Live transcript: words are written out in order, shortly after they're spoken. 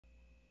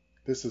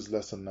This is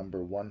lesson number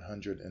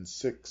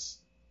 106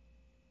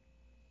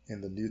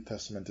 in the New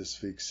Testament is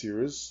Fake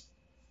series.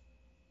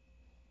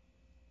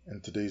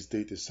 And today's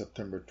date is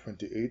September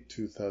 28,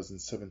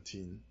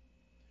 2017.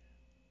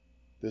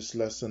 This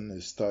lesson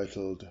is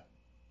titled,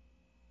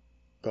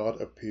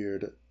 God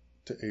Appeared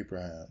to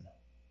Abraham.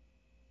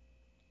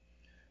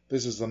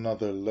 This is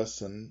another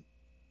lesson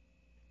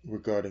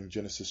regarding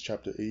Genesis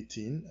chapter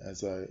 18,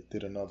 as I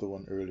did another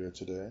one earlier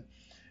today.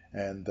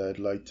 And I'd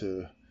like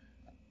to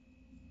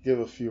give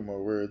a few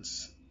more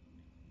words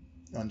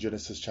on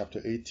Genesis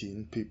chapter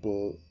 18.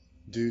 People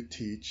do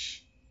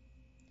teach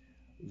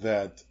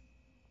that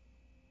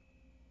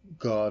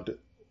God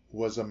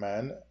was a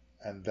man,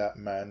 and that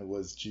man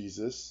was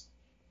Jesus,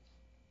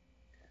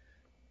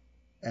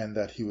 and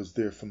that he was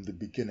there from the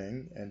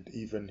beginning. And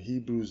even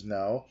Hebrews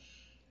now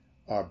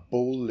are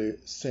boldly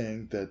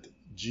saying that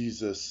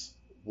Jesus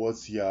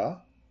was Yah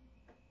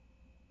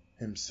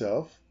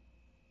himself,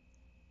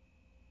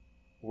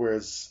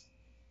 whereas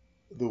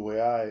the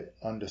way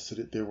I understood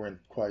it, they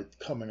weren't quite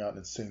coming out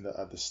and saying that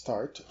at the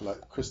start,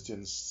 like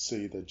Christians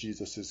say that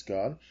Jesus is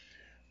God.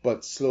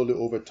 But slowly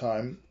over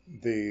time,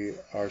 they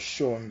are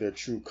showing their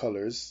true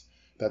colors,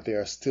 that they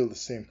are still the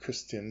same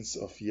Christians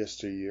of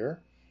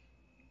yesteryear.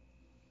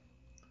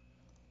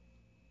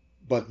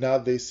 But now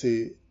they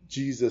say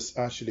Jesus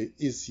actually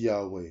is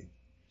Yahweh.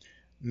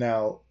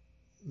 Now,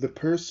 the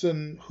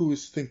person who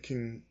is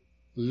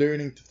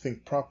learning to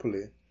think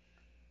properly,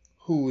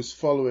 who is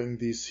following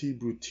these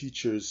Hebrew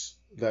teachers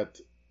that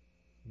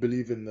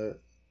believe in the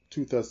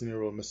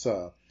 2,000-year-old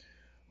Messiah,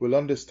 will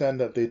understand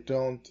that they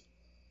don't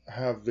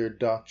have their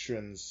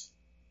doctrines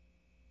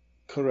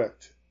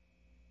correct,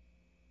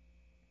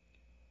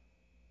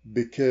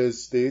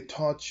 because they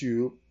taught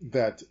you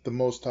that the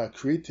Most High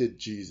created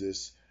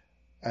Jesus,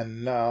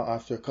 and now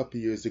after a couple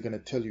of years they're going to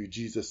tell you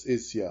Jesus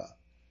is Yah.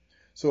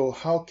 So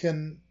how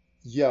can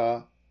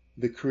Yah,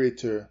 the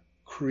creator,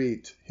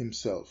 create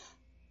himself?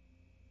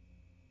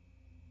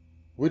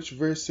 Which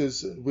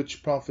verses,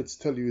 which prophets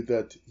tell you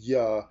that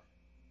Yah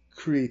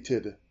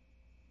created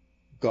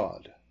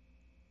God?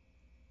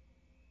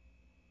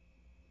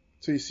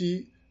 So you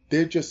see,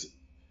 they're just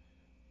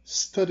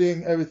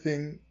studying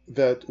everything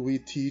that we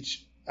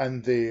teach,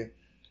 and they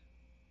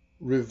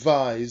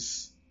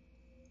revise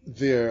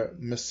their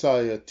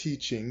Messiah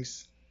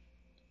teachings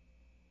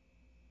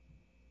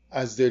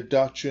as their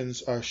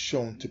doctrines are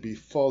shown to be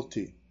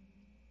faulty,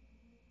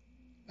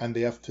 and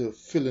they have to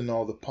fill in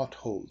all the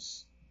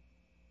potholes.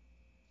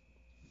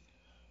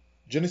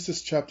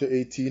 Genesis chapter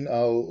 18,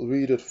 I'll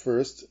read it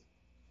first.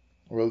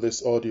 Well,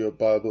 this audio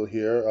Bible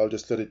here, I'll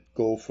just let it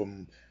go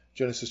from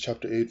Genesis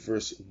chapter 8,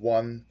 verse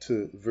 1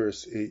 to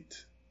verse 8.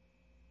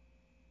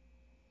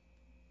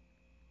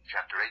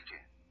 Chapter 18.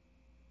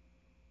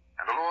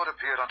 And the Lord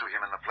appeared unto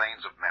him in the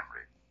plains of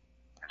Mamre,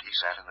 and he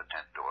sat in the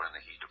tent door in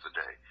the heat of the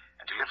day.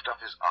 And he lifted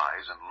up his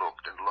eyes and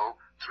looked, and lo,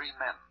 3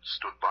 men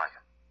stood by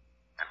him.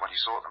 And when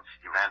he saw them,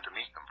 he ran to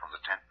meet them from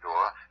the tent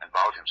door, and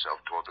bowed himself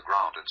toward the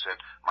ground, and said,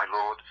 My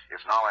Lord, if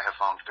now I have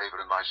found favor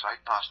in thy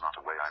sight, pass not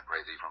away, I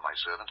pray thee, from thy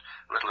servant.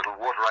 Let a little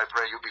water, I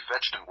pray you, be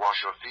fetched, and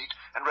wash your feet,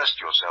 and rest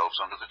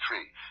yourselves under the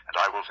tree. And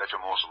I will fetch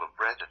a morsel of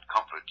bread, and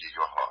comfort ye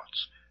your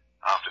hearts.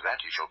 After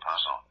that ye shall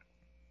pass on.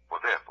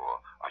 For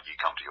therefore are ye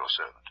come to your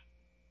servant.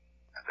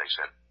 And they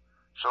said,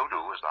 So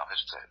do as thou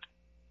hast said.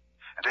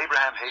 And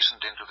Abraham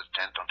hastened into the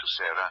tent unto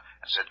Sarah,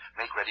 and said,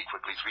 Make ready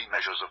quickly 3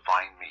 measures of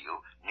fine meal,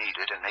 knead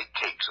it, and make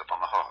cakes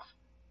upon the hearth.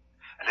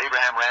 And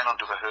Abraham ran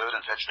unto the herd,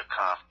 and fetched a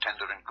calf,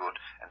 tender and good,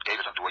 and gave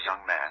it unto a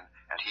young man,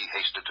 and he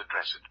hasted to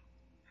dress it.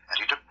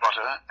 And he took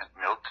butter and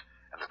milk,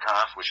 and the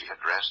calf which he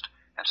had dressed,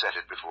 and set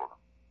it before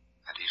them.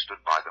 And he stood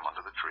by them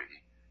under the tree,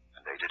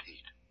 and they did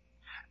eat.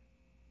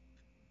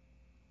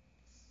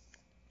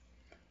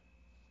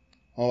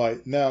 All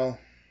right,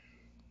 now,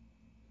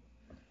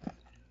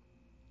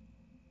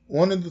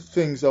 one of the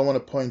things I want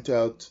to point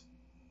out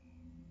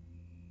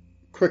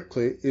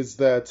quickly is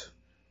that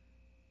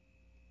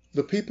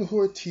the people who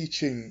are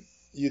teaching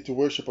you to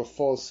worship a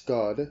false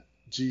god,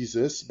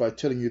 Jesus, by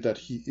telling you that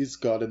he is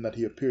God and that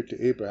he appeared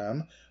to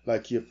Abraham,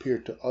 like he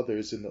appeared to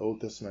others in the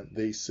Old Testament,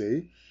 they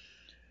say,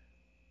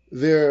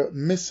 they're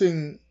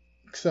missing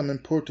some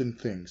important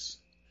things,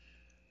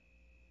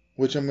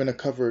 which I'm going to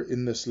cover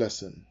in this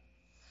lesson.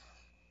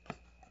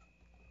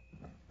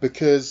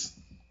 Because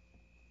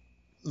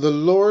the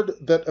Lord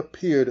that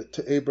appeared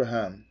to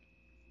Abraham,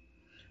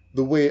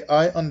 the way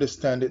I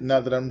understand it now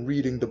that I'm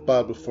reading the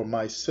Bible for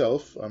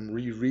myself, I'm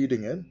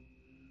rereading it,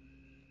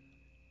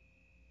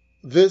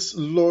 this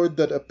Lord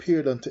that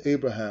appeared unto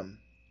Abraham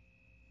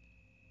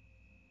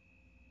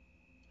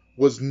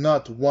was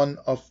not one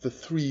of the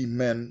 3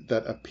 men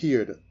that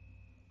appeared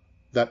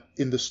that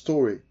in the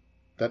story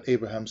that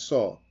Abraham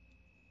saw.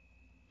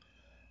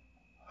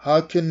 How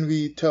can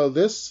we tell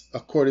this?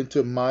 According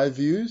to my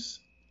views,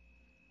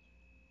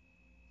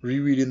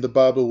 rereading the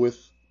Bible with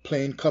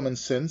plain common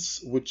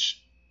sense,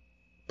 which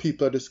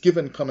people are just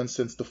given common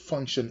sense to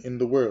function in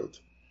the world.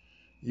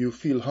 You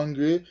feel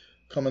hungry,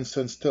 common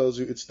sense tells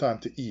you it's time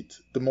to eat.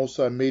 The Most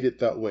High made it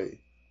that way.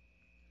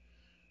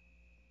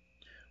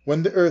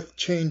 When the earth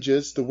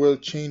changes, the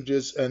world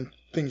changes, and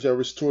things are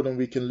restored and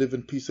we can live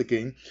in peace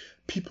again,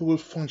 people will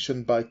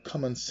function by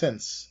common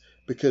sense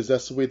because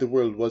that's the way the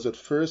world was at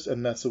first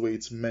and that's the way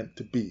it's meant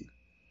to be.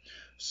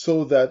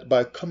 So that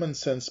by common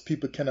sense,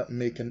 people cannot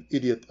make an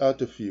idiot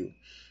out of you.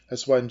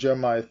 That's why in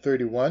Jeremiah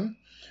 31,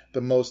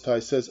 the Most High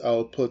says,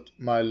 I'll put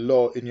my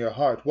law in your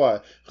heart.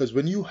 Why? Because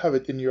when you have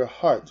it in your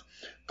heart,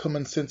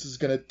 common sense is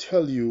going to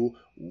tell you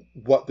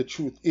what the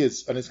truth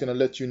is, and it's going to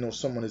let you know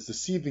someone is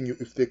deceiving you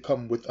if they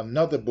come with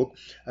another book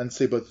and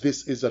say, but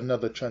this is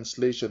another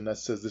translation that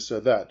says this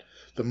or that.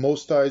 The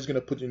Most High is going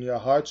to put it in your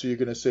heart, so you're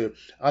going to say,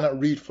 I not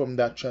read from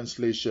that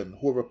translation.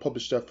 Whoever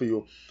published that for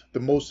you, the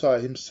Most High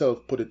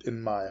himself put it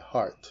in my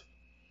heart.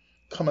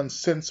 Common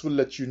sense will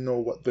let you know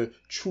what the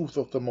truth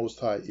of the Most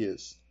High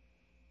is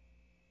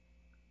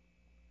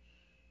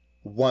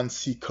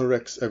once he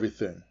corrects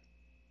everything.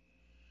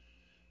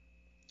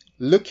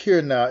 Look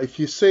here now, if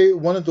you say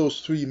one of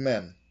those three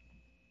men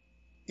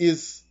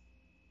is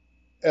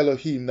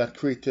Elohim that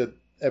created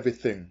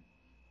everything,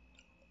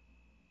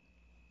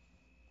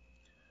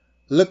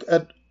 look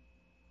at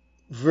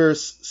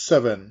verse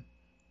 7.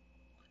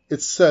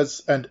 It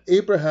says, And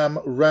Abraham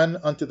ran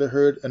unto the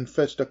herd and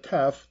fetched a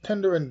calf,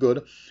 tender and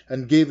good,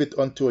 and gave it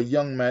unto a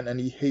young man, and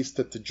he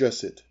hasted to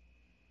dress it.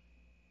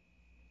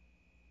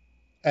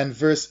 And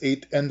verse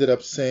 8 ended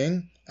up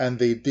saying, And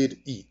they did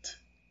eat.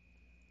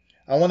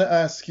 I want to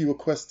ask you a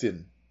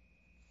question.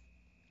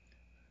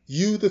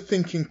 You, the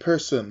thinking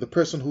person, the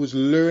person who is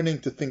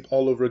learning to think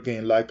all over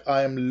again, like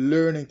I am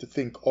learning to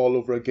think all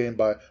over again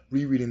by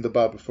rereading the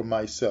Bible for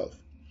myself.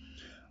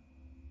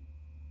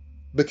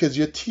 Because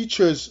your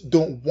teachers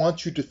don't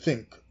want you to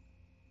think.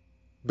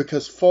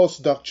 Because false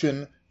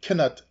doctrine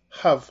cannot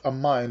have a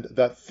mind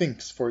that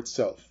thinks for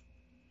itself.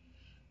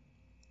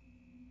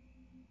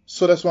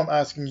 So that's why I'm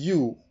asking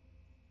you,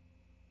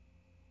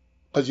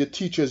 because your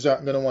teachers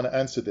aren't going to want to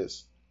answer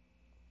this.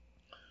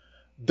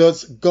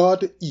 Does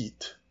God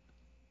eat?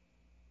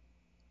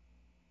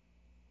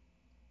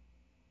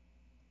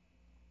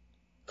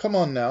 Come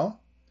on now.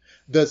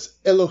 Does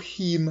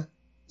Elohim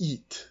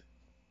eat?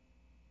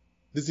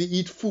 Does he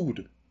eat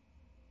food?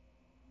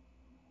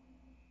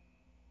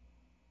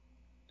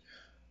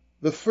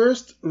 The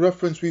first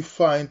reference we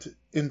find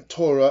in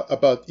Torah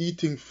about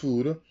eating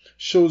food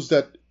shows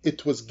that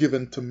it was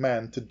given to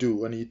man to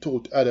do. And he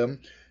told Adam,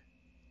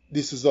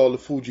 this is all the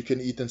food you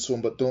can eat and so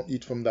on, but don't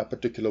eat from that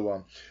particular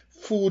one.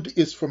 Food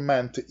is for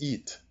man to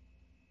eat.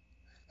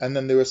 And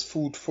then there is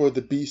food for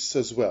the beasts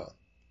as well.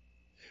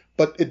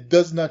 But it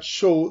does not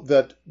show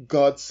that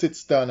God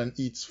sits down and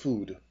eats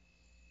food.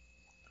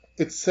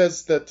 It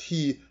says that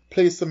he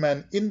placed a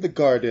man in the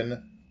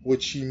garden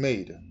which he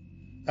made,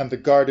 and the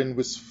garden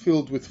was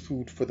filled with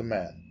food for the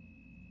man.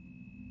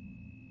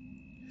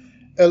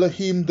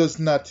 Elohim does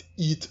not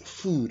eat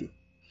food.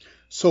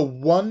 So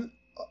one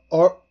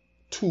or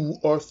two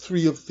or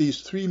three of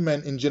these three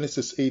men in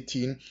Genesis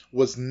 18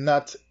 was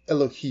not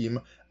Elohim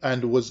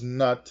and was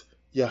not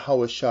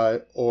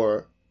Yahushua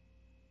or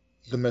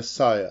the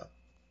Messiah.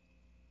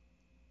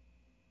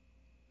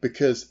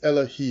 Because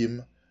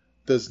Elohim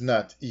does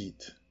not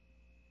eat.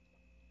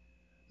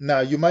 Now,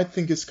 you might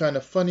think it's kind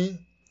of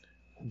funny,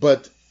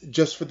 but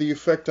just for the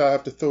effect, I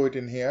have to throw it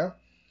in here.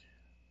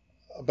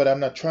 But I'm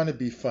not trying to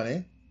be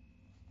funny.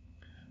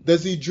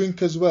 Does he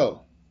drink as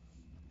well?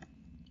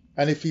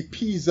 And if he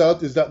pees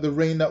out, is that the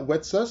rain that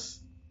wets us?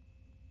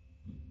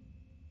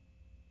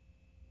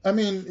 I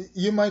mean,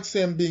 you might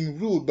say I'm being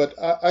rude, but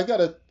I got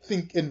to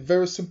think in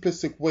very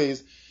simplistic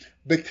ways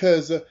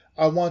because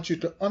I want you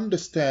to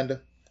understand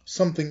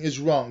something is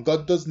wrong.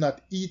 God does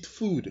not eat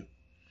food.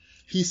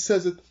 He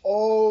says it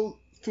all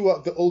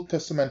throughout the Old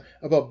Testament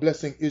about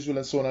blessing Israel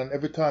and so on. And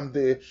every time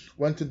they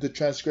went into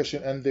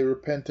transgression and they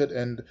repented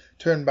and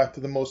turned back to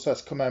the Most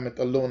High's commandment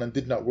alone and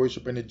did not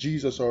worship any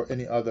Jesus or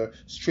any other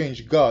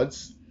strange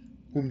gods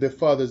whom their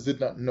fathers did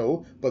not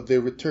know, but they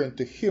returned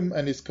to him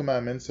and his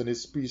commandments and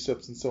his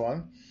precepts and so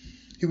on.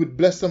 He would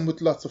bless them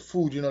with lots of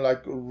food,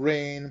 like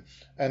rain,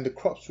 and the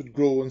crops would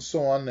grow and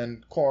so on,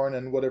 and corn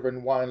and whatever,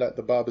 and wine, like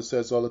the Bible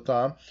says all the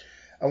time.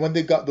 And when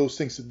they got those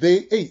things,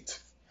 they ate.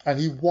 And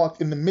he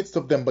walked in the midst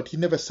of them, but he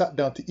never sat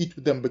down to eat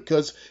with them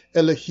because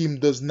Elohim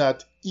does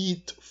not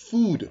eat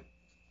food.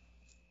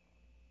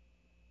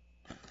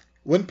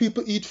 When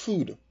people eat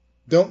food,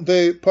 don't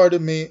they,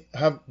 pardon me,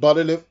 have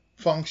bodily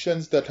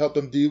functions that help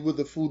them deal with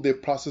the food, they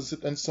process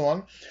it and so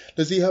on?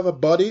 Does he have a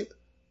body,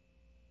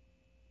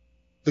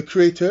 the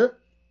Creator,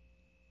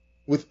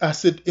 with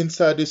acid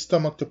inside his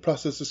stomach to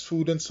process his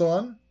food and so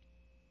on?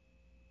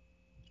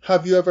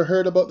 Have you ever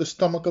heard about the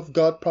stomach of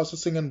God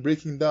processing and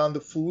breaking down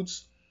the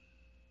foods?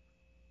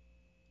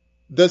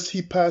 Does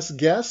he pass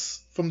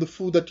gas from the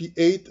food that he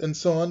ate and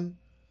so on?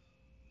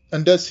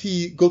 And does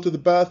he go to the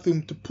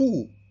bathroom to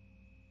poo?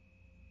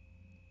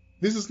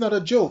 This is not a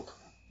joke.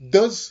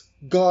 Does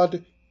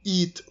God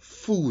eat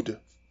food?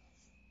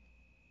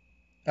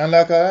 And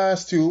like I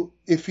asked you,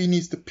 if he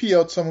needs to pee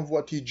out some of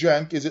what he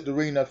drank, is it the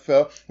rain that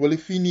fell? Well,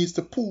 if he needs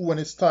to poo when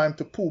it's time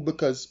to poo,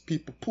 because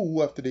people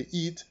poo after they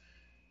eat,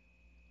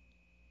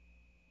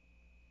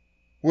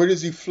 Where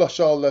does he flush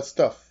all that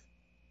stuff?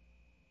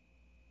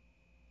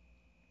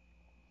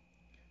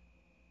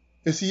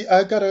 You see,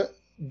 I gotta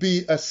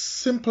be as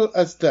simple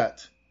as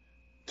that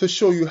to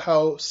show you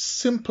how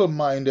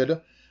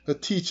simple-minded the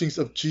teachings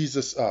of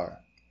Jesus are,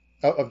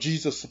 of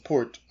Jesus'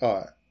 support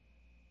are.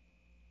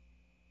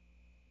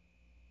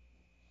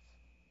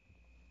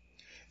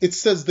 It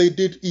says they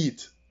did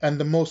eat, and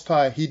the Most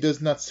High, he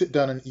does not sit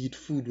down and eat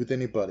food with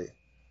anybody.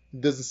 He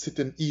doesn't sit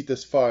and eat,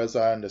 as far as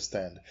I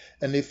understand.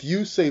 And if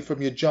you say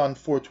from your John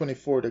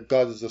 4:24 that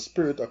God is a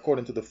spirit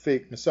according to the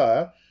fake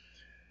Messiah,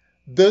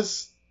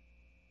 does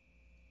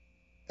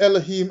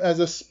Elohim as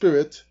a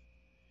spirit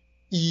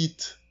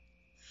eat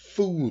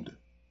food?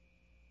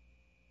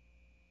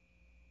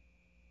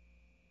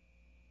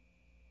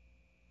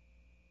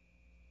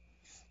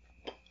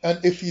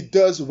 And if he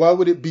does, why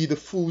would it be the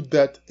food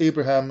that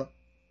Abraham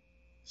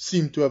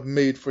seemed to have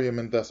made for him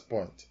at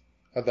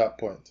that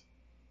point?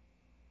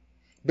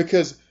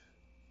 Because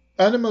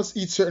animals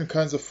eat certain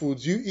kinds of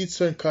foods. You eat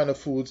certain kind of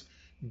foods.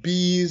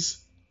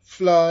 Bees,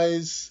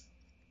 flies,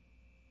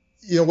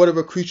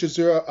 whatever creatures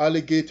there are,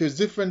 alligators,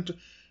 different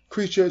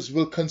creatures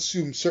will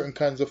consume certain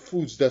kinds of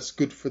foods that's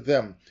good for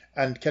them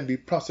and can be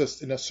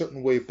processed in a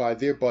certain way by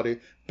their body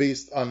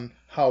based on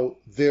how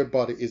their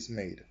body is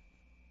made.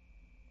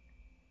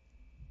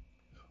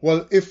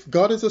 Well, if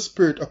God is a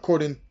spirit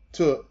according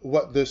to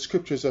what the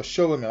scriptures are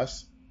showing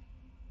us,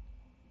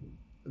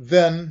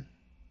 then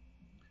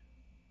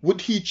would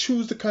he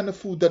choose the kind of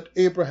food that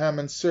Abraham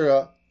and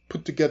Sarah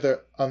put together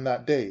on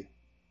that day?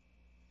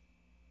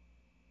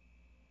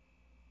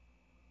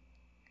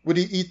 Would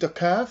he eat a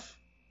calf?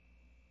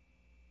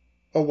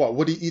 Or what?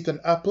 Would he eat an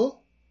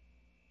apple?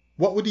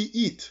 What would he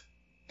eat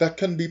that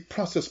can be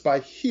processed by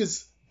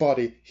his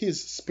body,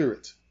 his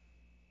spirit?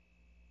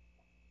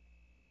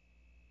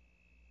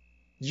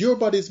 Your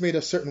body is made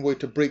a certain way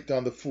to break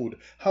down the food.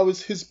 How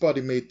is his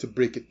body made to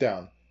break it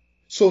down?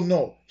 So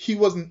no, he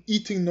wasn't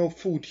eating no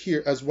food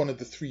here as one of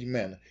the three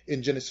men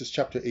in Genesis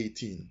chapter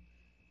 18.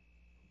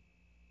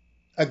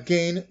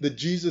 Again, the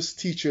Jesus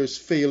teachers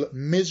fail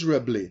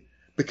miserably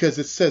because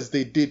it says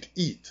they did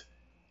eat.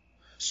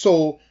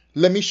 So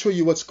let me show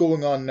you what's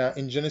going on now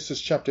in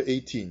Genesis chapter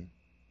 18.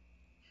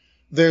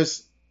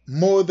 There's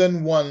more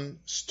than one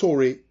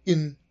story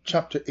in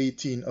chapter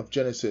 18 of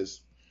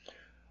Genesis.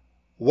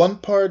 One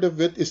part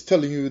of it is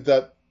telling you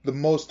that the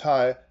Most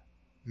High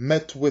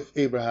met with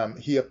Abraham.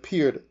 He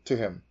appeared to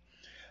him.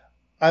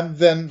 And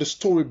then the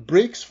story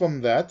breaks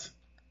from that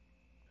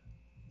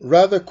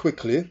rather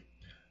quickly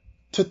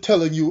to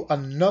telling you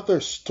another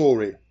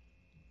story.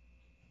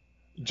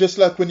 Just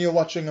like when you're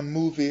watching a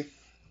movie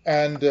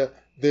and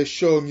they're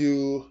showing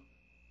you,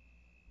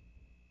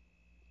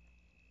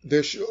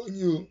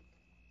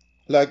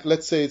 like,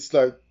 let's say it's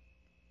like,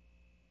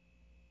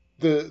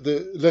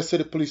 let's say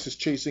the police is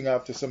chasing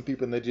after some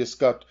people and they just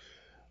got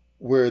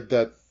word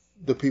that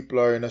the people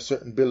are in a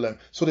certain building.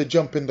 So they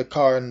jump in the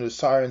car and the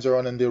sirens are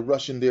on and they're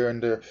rushing there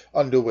and they're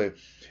underway.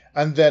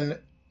 And then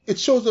it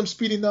shows them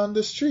speeding down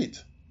the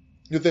street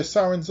with their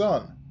sirens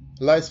on,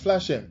 lights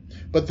flashing.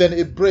 But then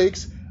it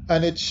breaks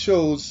and it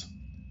shows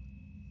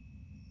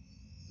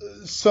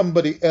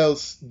somebody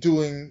else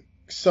doing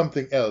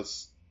something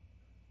else.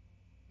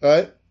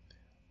 Right?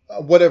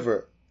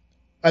 Whatever.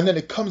 And then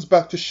it comes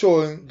back to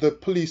showing the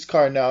police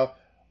car now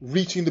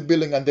reaching the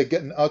building and they're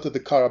getting out of the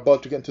car,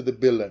 about to get into the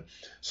building.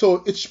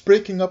 So it's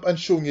breaking up and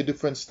showing you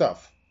different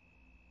stuff.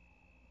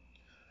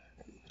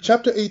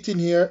 Chapter 18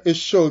 here is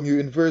showing you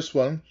in verse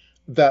 1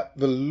 that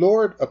the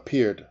Lord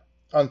appeared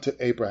unto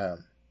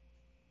Abraham.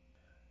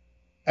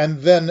 And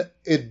then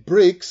it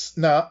breaks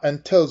now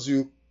and tells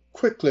you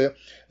quickly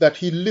that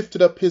he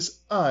lifted up his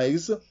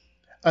eyes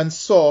and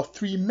saw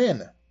three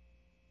men.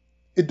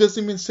 It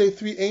doesn't even say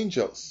three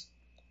angels.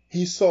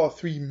 He saw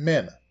three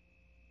men.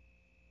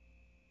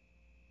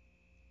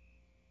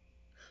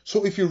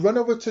 So if you run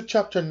over to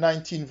chapter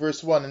 19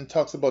 verse 1 and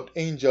talks about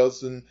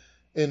angels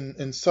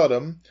in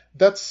Sodom,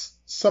 that's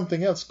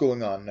something else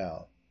going on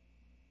now.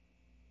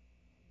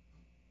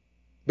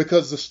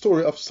 Because the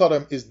story of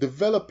Sodom is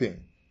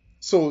developing.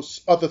 So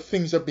other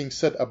things are being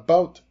said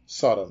about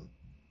Sodom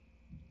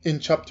in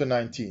chapter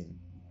 19.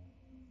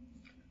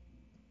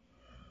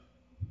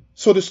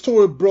 So the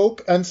story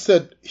broke and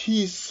said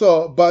he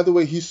saw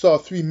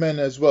three men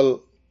as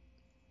well.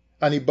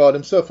 And he bowed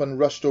himself and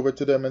rushed over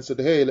to them and said,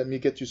 hey, let me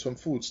get you some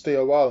food, stay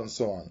a while, and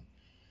so on.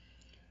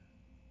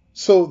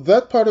 So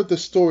that part of the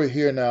story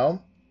here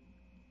now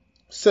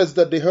says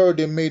that they heard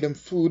they made him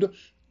food,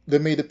 they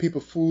made the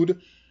people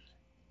food,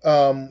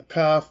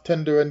 calf,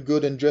 tender and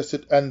good, and dress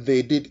it, and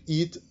they did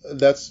eat.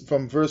 That's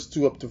from verse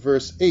 2 up to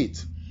verse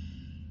 8.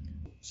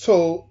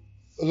 So,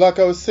 like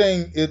I was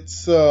saying, it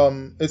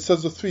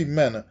says the three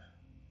men.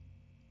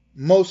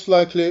 Most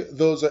likely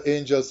those are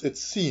angels, it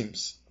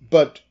seems,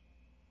 but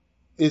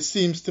it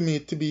seems to me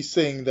to be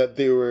saying that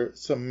they were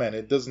some men.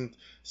 It doesn't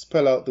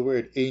spell out the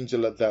word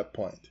angel at that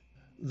point.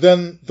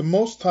 Then the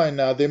Most High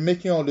now, they're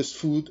making all this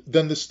food.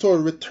 Then the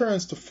story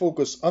returns to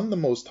focus on the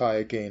Most High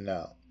again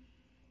now.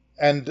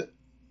 And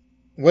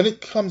when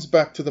it comes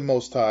back to the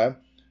Most High,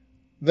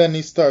 Then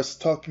he starts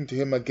talking to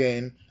him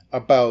again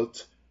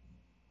about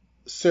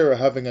Sarah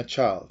having a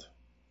child.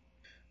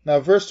 Now,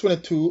 verse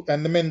 22,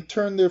 and the men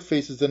turned their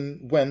faces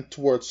and went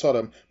toward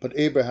Sodom, but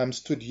Abraham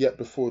stood yet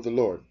before the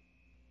Lord.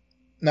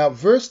 Now,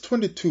 verse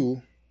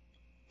 22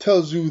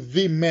 tells you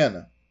the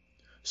men.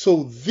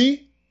 So,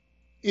 the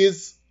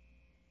is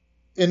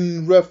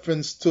in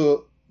reference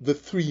to the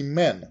three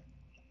men.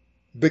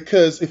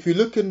 Because if you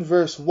look in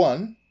verse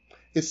 1,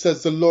 it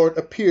says the Lord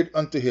appeared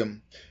unto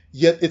him,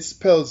 yet it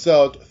spells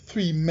out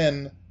three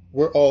men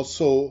were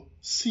also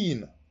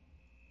seen.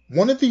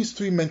 One of these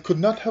three men could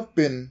not have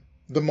been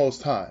the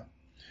Most High,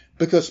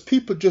 because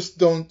people just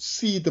don't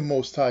see the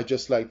Most High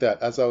just like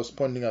that, as I was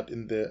pointing out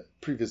in the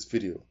previous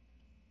video.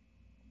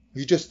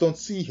 You just don't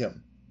see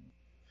him.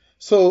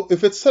 So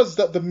if it says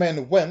that the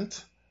men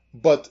went,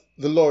 but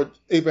the Lord,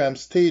 Abraham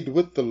stayed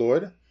with the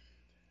Lord,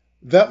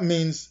 that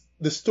means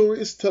the story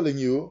is telling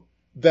you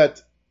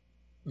that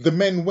the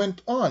men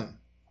went on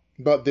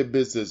about their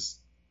business,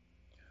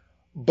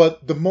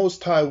 but the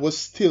Most High was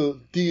still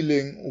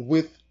dealing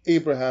with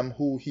Abraham,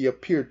 who he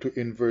appeared to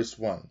in verse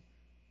 1.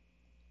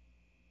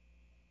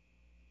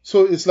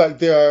 So it's like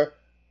there are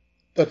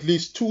at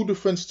least two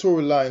different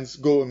storylines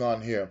going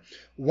on here.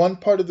 One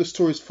part of the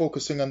story is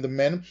focusing on the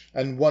men,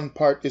 and one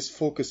part is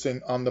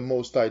focusing on the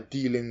Most High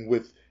dealing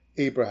with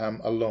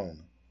Abraham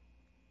alone.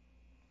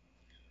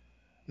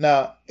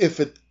 Now,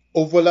 if it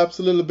overlaps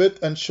a little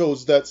bit and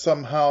shows that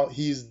somehow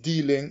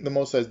the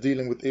Most High is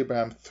dealing with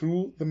Abraham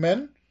through the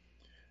men,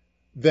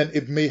 then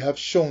it may have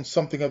shown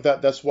something of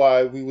that. That's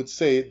why we would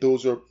say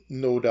those are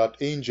no doubt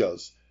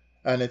angels.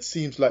 And it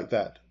seems like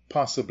that,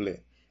 possibly.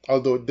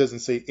 Although it doesn't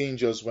say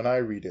angels when I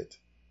read it.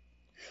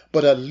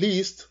 But at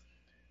least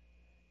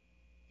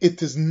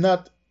it is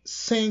not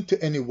saying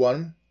to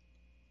anyone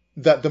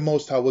that the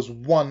Most High was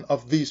one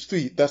of these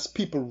three. That's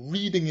people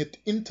reading it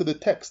into the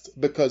text,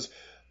 because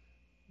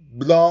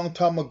long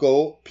time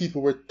ago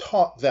people were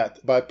taught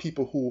that by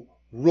people who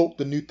wrote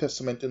the New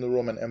Testament in the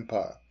Roman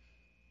Empire.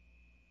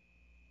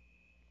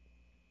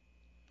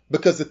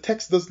 Because the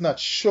text does not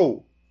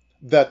show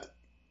that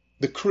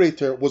the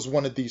Creator was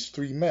one of these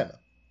three men.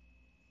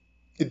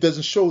 It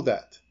doesn't show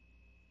that.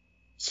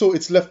 So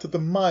it's left to the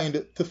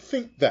mind to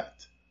think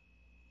that,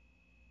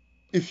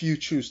 if you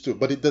choose to,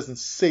 but it doesn't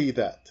say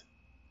that.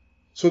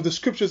 So the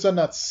scriptures are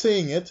not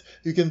saying it.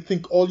 You can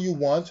think all you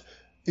want.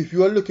 If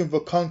you are looking for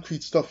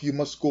concrete stuff, you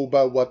must go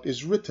by what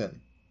is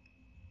written.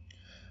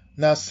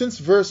 Now, since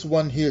verse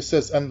 1 here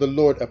says, and the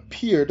Lord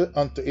appeared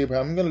unto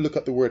Abraham, I'm going to look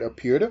at the word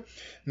appeared.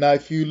 Now,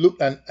 if you look,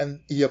 and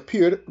he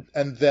appeared,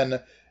 and then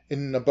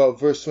in about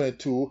verse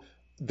 22,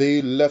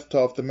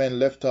 the men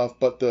left off,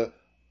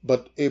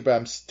 but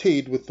Abraham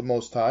stayed with the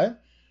Most High.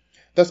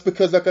 That's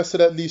because, like I said,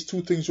 at least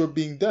two things were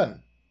being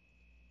done.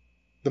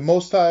 The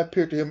Most High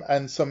appeared to him,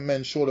 and some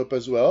men showed up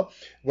as well.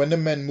 When the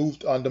men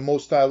moved on, the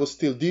Most High was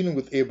still dealing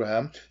with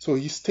Abraham, so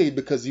he stayed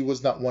because he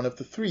was not one of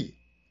the three.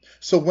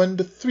 So when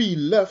the three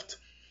left,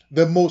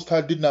 the Most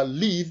High did not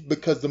leave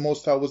because the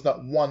Most High was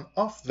not one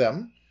of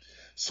them.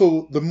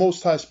 So the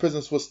Most High's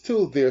presence was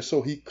still there,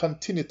 so he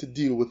continued to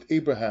deal with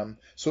Abraham.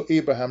 So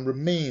Abraham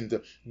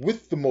remained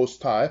with the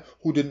Most High,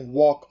 who didn't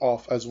walk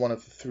off as one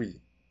of the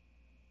three.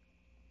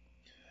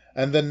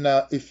 And then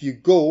if you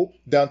go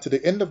down to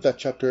the end of that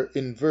chapter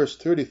in verse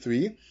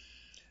 33,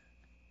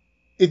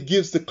 it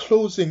gives the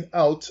closing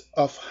out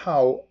of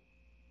how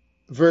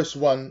verse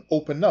 1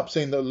 opened up,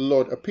 saying that the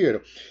Lord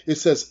appeared. It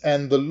says,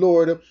 and the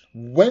Lord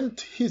went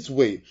his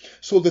way.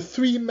 So the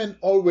three men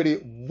already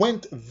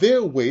went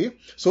their way.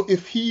 So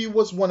if he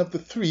was one of the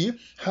three,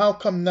 how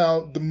come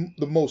now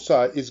the Most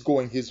High is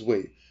going his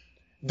way?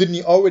 Didn't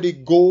he already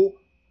go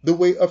the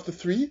way of the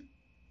three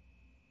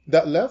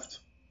that left?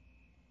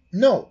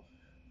 No.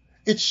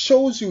 It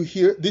shows you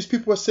here, these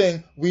people are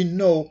saying, we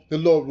know the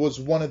Lord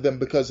was one of them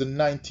because in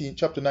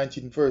chapter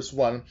 19, verse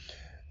 1,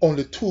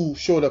 only two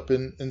showed up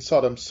in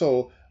Sodom,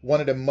 so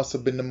one of them must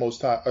have been the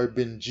Most High or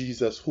been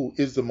Jesus, who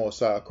is the Most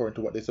High, according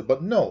to what they said.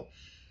 But no.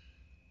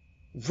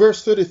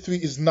 Verse 33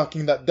 is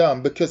knocking that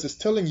down, because it's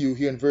telling you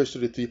here in verse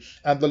 33,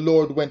 and the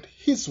Lord went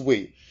his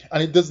way.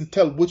 And it doesn't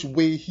tell which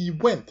way he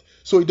went.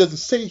 So it doesn't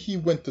say he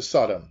went to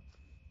Sodom.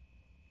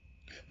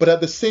 But at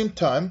the same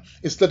time,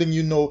 it's letting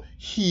you know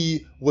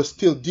he was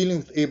still dealing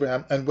with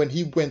Abraham, and when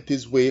he went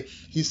his way,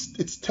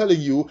 it's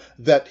telling you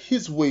that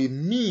his way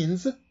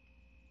means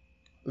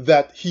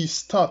that he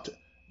stopped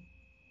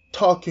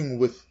talking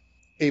with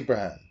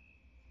Abraham.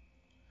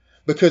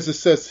 Because it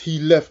says he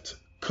left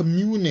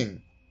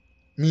communing,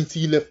 means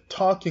he left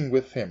talking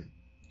with him.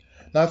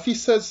 Now if he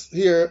says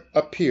here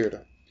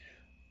appeared,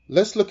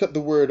 let's look at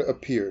the word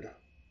appeared.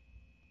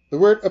 The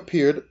word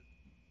appeared,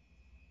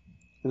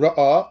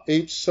 Ra'ah,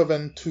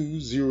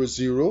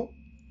 H7200,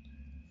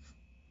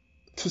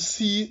 to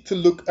see, to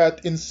look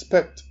at,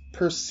 inspect,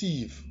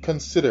 perceive,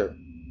 consider,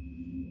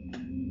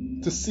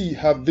 to see,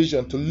 have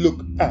vision, to look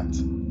at.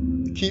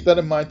 Keep that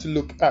in mind, to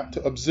look at,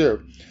 to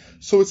observe.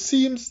 So it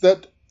seems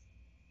that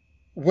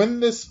when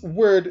this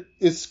word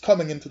is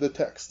coming into the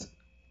text,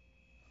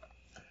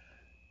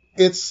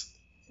 it's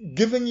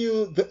giving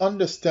you the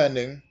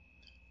understanding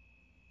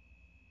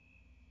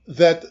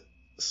that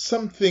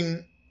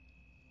something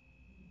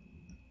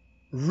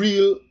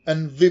real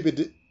and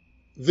vivid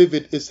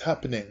is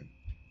happening,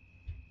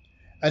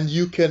 and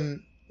you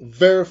can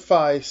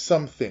verify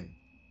something.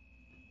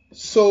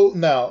 So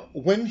now,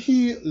 when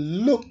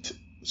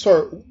the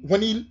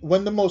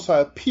Most High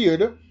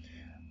appeared,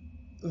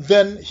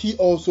 then he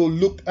also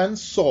looked and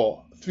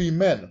saw three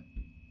men.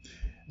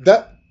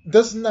 That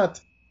does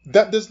not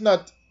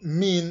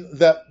mean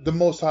that the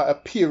Most High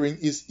appearing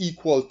is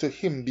equal to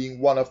him being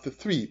one of the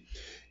three.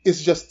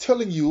 It's just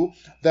telling you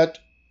that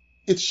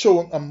it's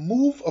showing a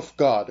move of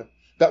God,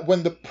 that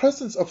when the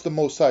presence of the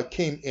Most High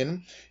came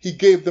in, he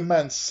gave the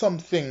man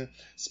something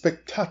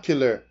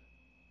spectacular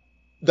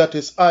that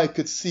his eye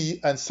could see,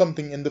 and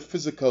something in the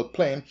physical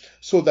plane,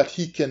 so that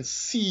he can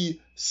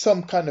see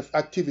some kind of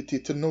activity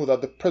to know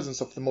that the presence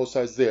of the Most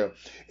High is there.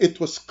 It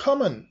was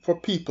common for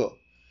people,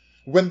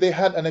 when they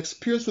had an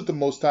experience with the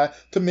Most High,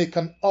 to make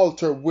an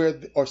altar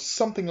or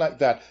something like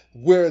that,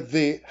 where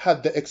they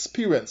had the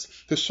experience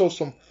to show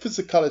some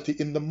physicality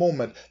in the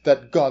moment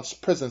that God's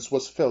presence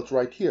was felt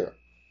right here.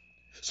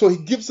 So he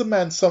gives a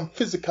man some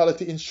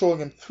physicality in showing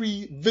him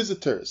three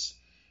visitors,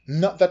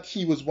 not that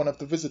he was one of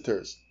the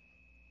visitors.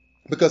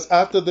 Because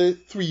after the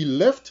three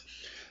left,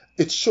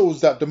 it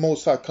shows that the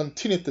Most High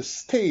continued to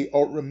stay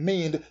or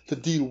remained to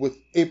deal with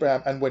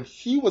Abraham. And when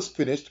he was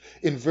finished,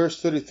 in verse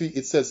 33,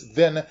 it says,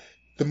 then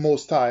the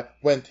Most High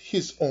went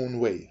his own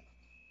way.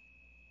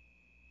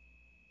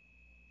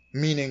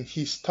 Meaning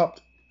he stopped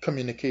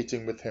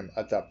communicating with him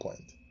at that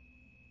point.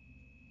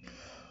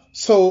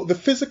 So the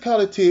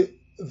physicality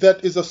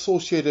that is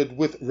associated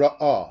with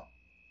Ra'ah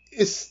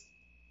is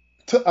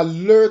to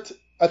alert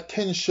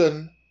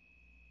attention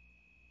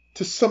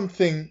to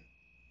something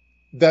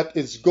that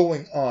is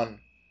going on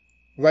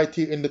right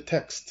here in the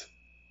text,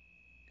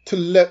 to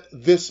let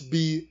this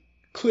be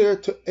clear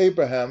to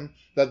Abraham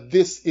that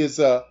this is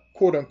a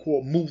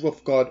quote-unquote move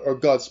of God, or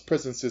God's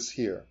presence is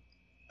here.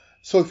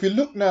 So if you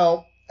look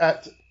now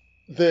at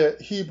the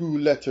Hebrew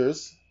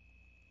letters,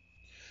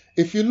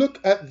 if you look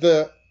at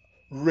the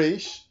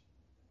Resh,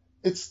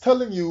 it's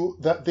telling you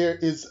that there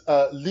is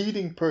a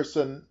leading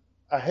person,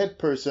 a head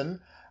person,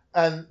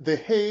 and the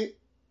He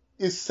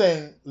is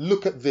saying,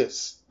 look at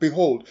this,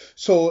 behold.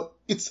 So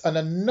it's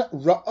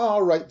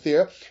Ra'ah right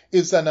there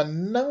is an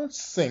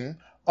announcing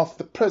of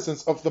the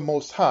presence of the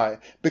Most High,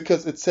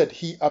 because it said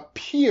he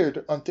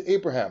appeared unto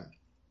Abraham.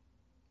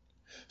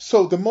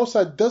 So the Most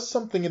High does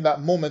something in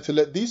that moment to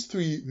let these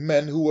three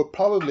men, who were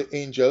probably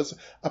angels,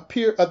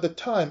 appear at the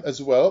time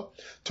as well,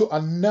 to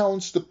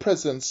announce the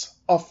presence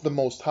of the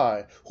Most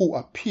High, who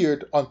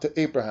appeared unto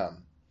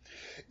Abraham.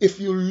 If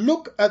you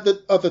look at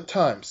the other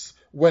times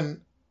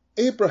when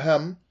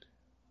Abraham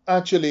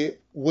actually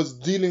was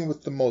dealing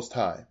with the Most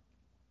High,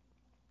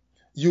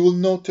 you will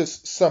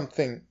notice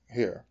something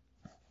here.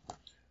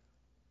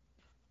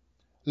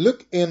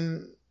 Look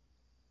in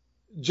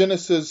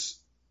Genesis,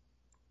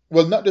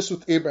 well, not just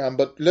with Abraham,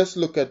 but let's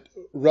look at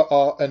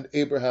Ra'ah and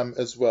Abraham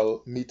as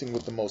well, meeting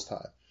with the Most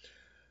High.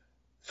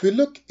 If we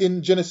look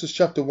in Genesis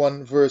chapter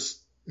 1,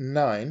 verse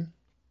 9,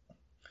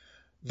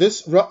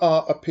 this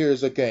Ra'ah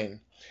appears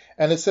again.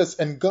 And it says,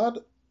 and God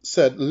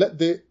said, let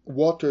the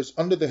waters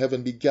under the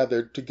heaven be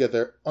gathered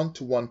together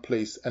unto one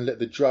place, and let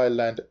the dry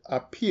land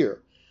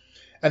appear.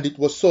 And it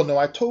was so. Now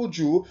I told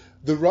you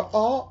the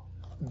Ra'ah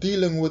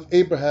dealing with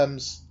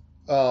Abraham's,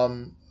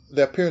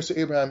 the appearance of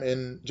Abraham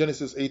in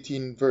Genesis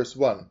 18 verse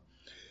 1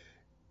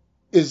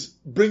 is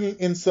bringing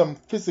in some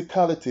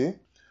physicality,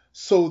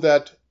 so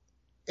that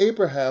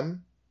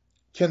Abraham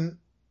can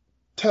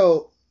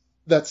tell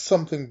that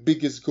something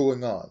big is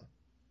going on.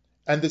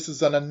 And this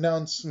is an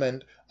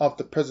announcement of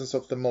the presence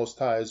of the Most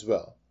High as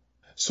well.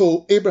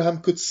 So Abraham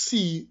could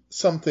see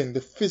something,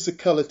 the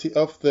physicality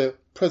of the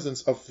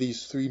presence of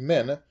these three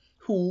men,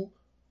 who,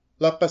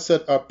 like I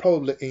said, are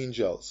probably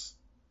angels,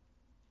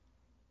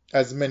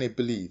 as many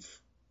believe.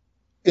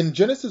 In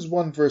Genesis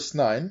 1 verse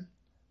 9,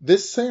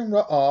 this same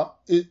Ra'ah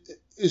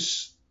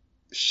is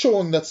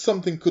showing that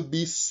something could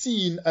be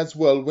seen as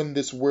well when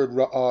this word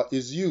Ra'ah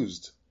is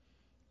used,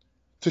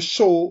 to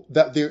show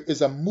that there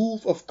is a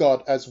move of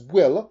God as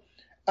well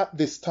at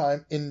this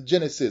time in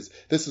Genesis.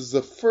 This is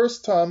the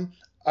first time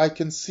I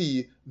can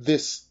see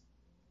this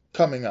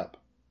coming up.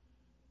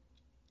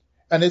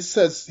 And it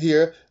says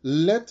here,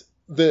 let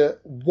the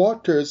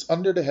waters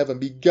under the heaven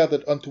be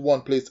gathered unto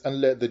one place, and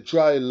let the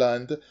dry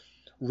land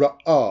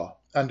Ra'ah.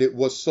 And it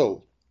was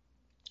so.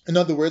 In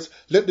other words,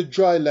 let the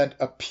dry land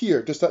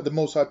appear, just like the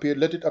Most High appeared,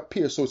 let it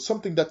appear. So it's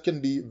something that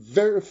can be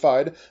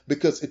verified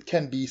because it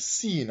can be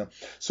seen.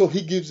 So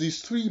he gives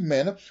these three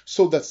men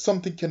so that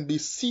something can be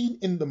seen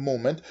in the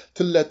moment,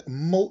 to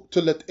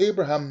let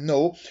Abraham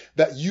know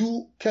that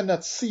you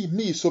cannot see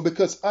me. So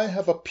because I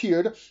have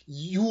appeared,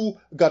 you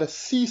got to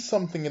see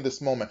something in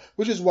this moment,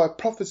 which is why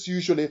prophets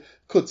usually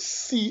could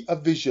see a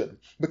vision,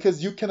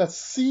 because you cannot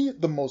see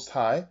the Most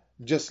High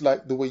just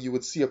like the way you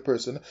would see a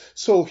person.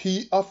 So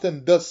he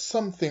often does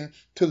something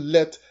to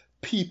let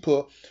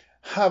people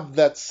have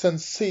that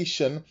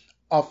sensation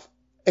of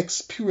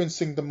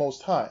experiencing the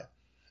Most High,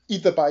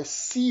 either by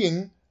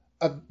seeing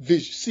a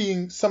vision,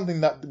 seeing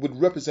something that would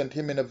represent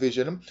him in a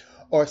vision,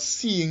 or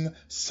seeing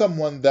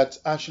someone that's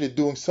actually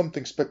doing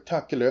something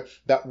spectacular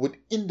that would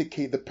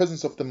indicate the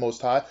presence of the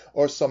Most High,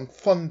 or some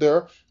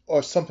thunder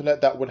or something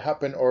like that would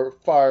happen, or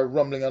fire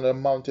rumbling on a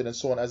mountain and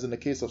so on, as in the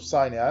case of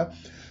Sinai.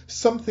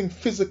 Something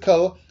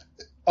physical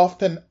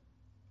often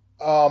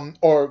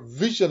or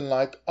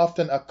vision-like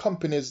often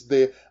accompanies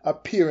the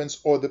appearance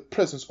or the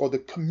presence or the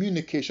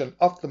communication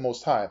of the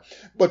Most High.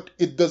 But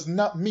it does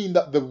not mean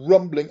that the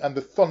rumbling and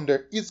the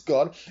thunder is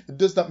God. It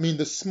does not mean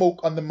the smoke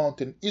on the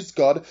mountain is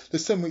God. The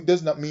same way it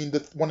does not mean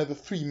that one of the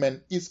three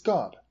men is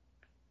God.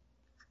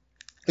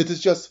 It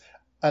is just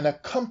an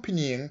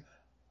accompanying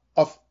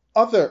of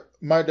other,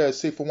 might I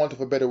say for want of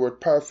a better word,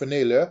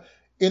 paraphernalia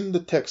in the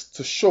text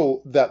to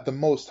show that the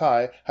Most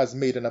High has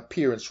made an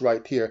appearance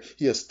right here.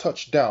 He has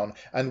touched down,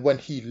 and when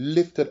he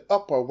lifted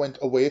up or went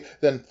away,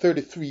 then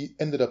 33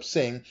 ended up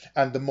saying,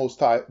 and the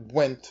Most High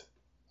went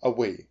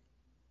away.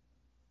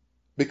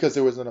 Because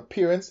there was an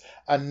appearance,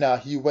 and now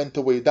he went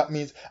away. That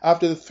means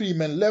after the three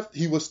men left,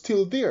 he was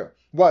still there.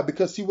 Why?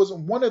 Because he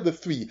wasn't one of the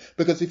three.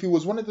 Because if he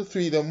was one of the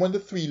three, then when the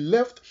three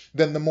left,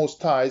 then the Most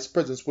High's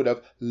presence would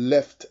have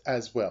left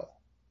as well.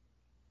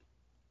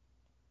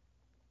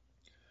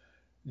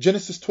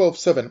 Genesis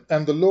 12:7,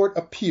 and the Lord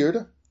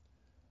appeared,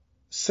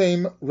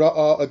 same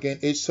Ra'ah again,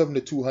 age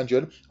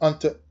 7200,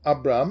 unto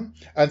Abram,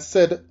 and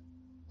said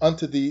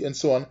unto thee, and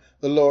so on,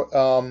 the Lord,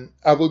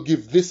 I will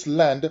give this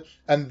land,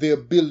 and there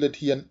builded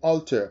he an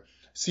altar.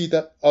 See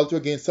that altar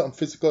again, something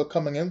physical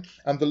coming in,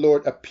 and the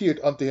Lord appeared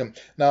unto him.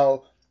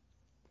 Now,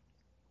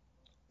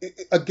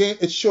 again,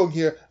 it's showing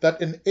here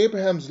that in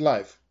Abraham's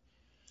life,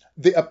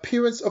 the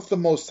appearance of the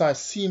Most High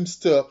seems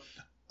to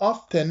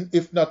often,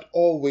 if not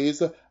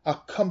always,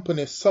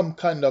 accompany some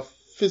kind of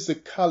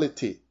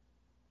physicality.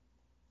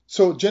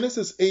 So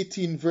Genesis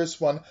 18 verse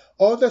 1,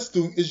 all that's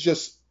doing is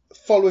just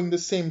following the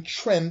same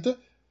trend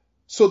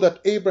so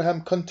that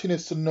Abraham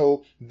continues to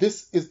know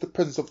this is the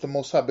presence of the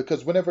Most High,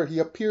 because whenever he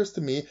appears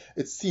to me,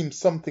 it seems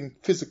something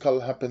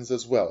physical happens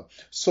as well.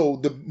 So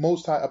the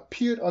Most High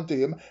appeared unto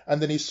him, and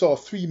then he saw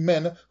three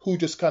men who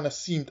just kind of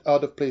seemed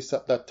out of place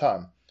at that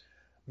time.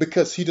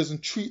 Because he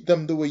doesn't treat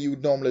them the way you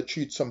would normally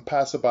treat some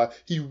passerby.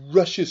 He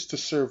rushes to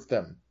serve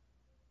them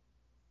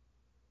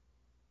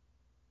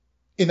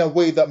in a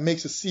way that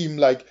makes it seem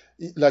like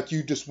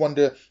you just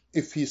wonder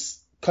if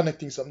he's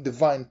connecting some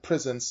divine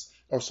presence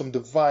or some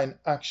divine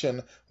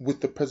action with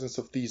the presence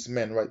of these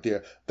men right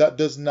there. That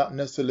does not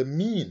necessarily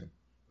mean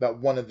that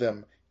one of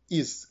them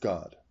is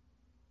God,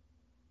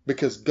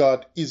 because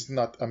God is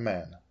not a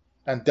man.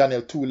 And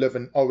Daniel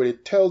 2:11 already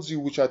tells you,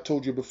 which I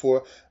told you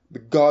before, the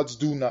gods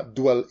do not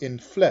dwell in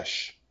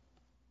flesh.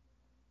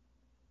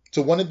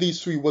 So one of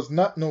these three was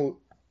not no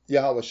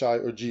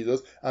Yahushua or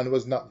Jesus, and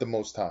was not the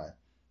Most High.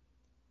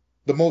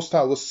 The Most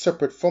High was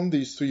separate from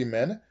these three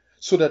men,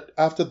 so that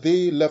after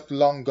they left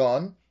long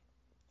gone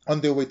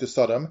on their way to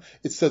Sodom,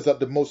 it says that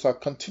the Most High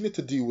continued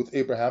to deal with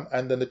Abraham,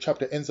 and then the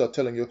chapter ends out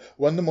telling you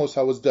when the Most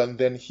High was done,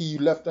 then he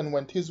left and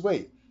went his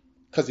way,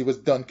 because he was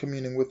done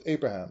communing with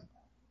Abraham.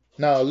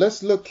 Now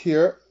let's look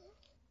here.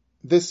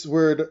 This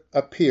word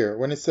appear,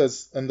 when it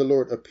says, and the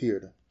Lord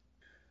appeared.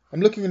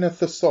 I'm looking in a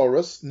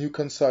thesaurus, New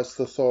Concise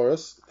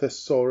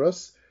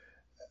Thesaurus,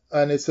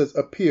 and it says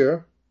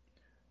appear.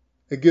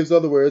 It gives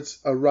other words,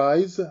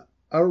 arise,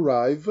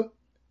 arrive,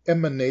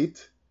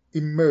 emanate,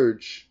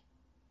 emerge,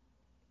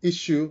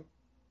 issue,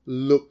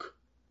 look,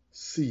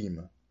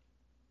 seem.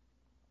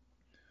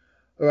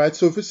 Alright,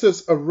 so if it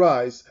says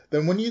arise,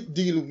 then when you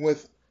deal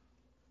with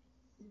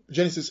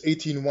Genesis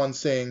 18:1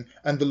 saying,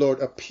 and the Lord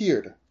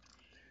appeared,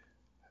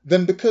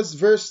 then because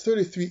verse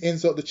 33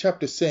 ends out the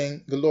chapter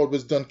saying the Lord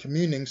was done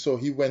communing, so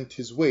he went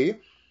his way,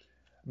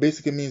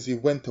 basically means he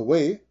went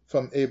away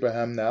from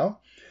Abraham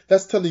now.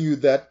 That's telling you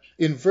that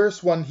in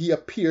verse 1 he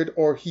appeared,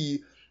 or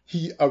he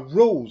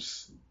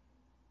arose.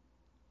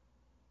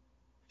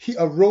 He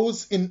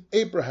arose in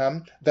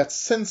Abraham, that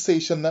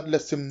sensation that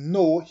lets him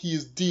know he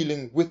is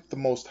dealing with the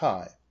Most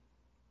High.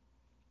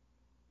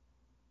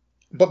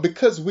 But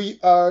because we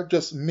are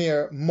just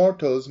mere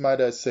mortals, might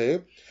I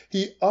say,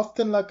 he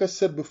often, like I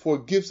said before,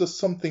 gives us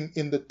something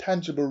in the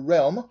tangible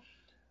realm,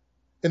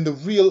 in the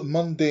real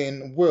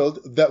mundane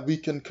world that we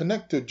can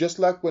connect to. Just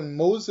like when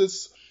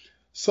Moses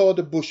saw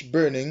the bush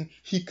burning,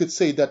 he could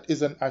say that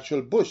is an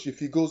actual bush. If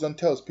he goes and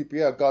tells people,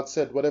 yeah, God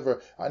said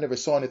whatever, I never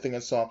saw anything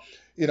and so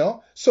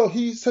on, So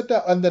he said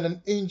that, and then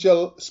an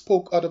angel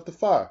spoke out of the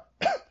fire.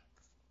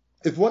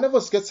 If one of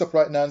us gets up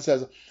right now and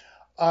says,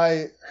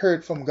 I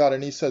heard from God,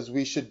 and he says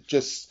we should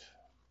just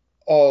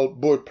all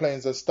board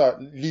planes and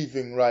start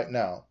leaving right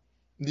now,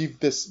 leave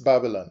this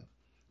Babylon,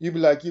 you'd be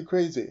like, you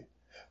crazy.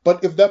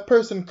 But if that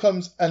person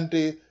comes and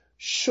they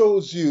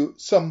shows you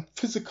some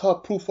physical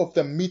proof of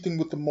them meeting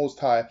with the Most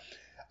High,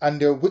 and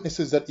there are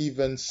witnesses that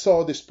even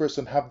saw this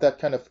person have that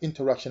kind of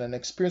interaction and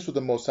experience with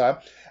the Most High,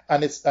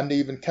 and they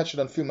even catch it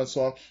on film and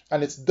so on,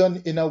 and it's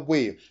done in a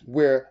way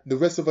where the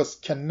rest of us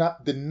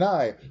cannot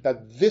deny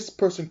that this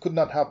person could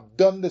not have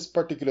done this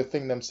particular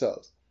thing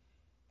themselves.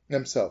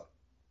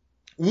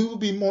 we will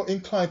be more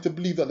inclined to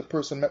believe that the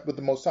person met with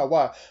the Most High.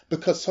 Why?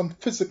 Because some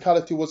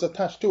physicality was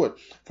attached to it.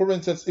 For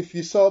instance, if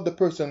you saw the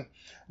person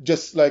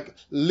just like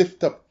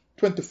lift up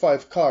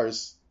 25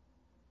 cars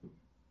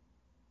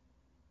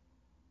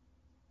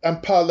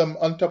and pile them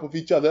on top of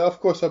each other, of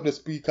course I'm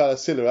just being kind of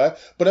silly, right?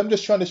 But I'm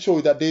just trying to show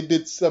you that they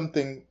did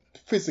something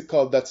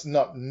physical that's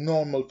not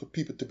normal for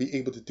people to be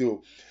able to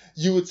do.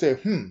 You would say,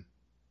 You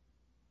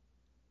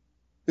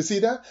see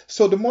that?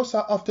 So the Most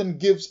High often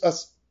gives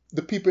us,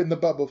 the people in the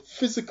Bible,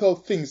 physical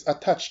things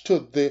attached to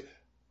the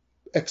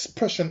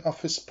expression of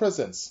His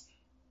presence,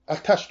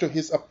 attached to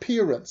His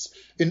appearance,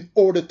 in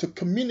order to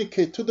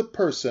communicate to the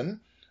person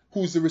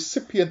who is the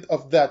recipient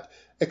of that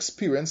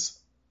experience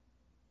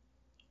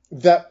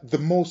that the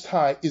Most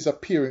High is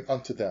appearing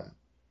unto them.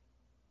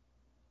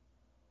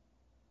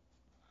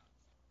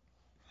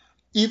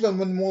 Even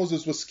when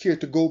Moses was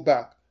scared to go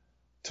back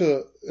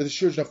to the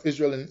children of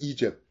Israel in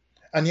Egypt,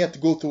 and he had to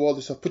go through all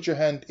this stuff, put your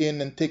hand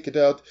in and take it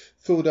out,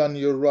 throw down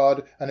your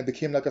rod, and it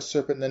became like a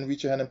serpent, and then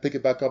reach your hand and pick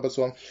it back up and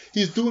so on.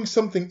 He's doing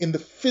something in the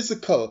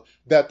physical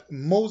that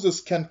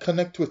Moses can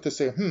connect with to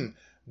say,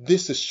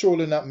 this is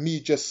surely not me,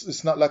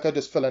 it's not like I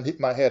just fell and hit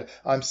my head.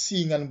 I'm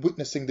seeing and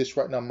witnessing this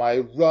right now. My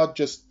rod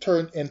just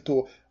turned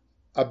into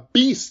a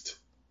beast.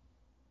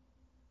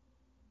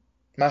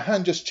 My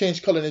hand just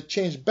changed color and it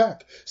changed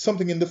back.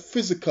 Something in the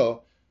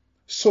physical,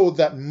 so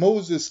that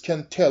Moses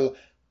can tell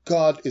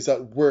God is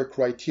at work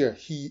right here.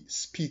 He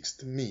speaks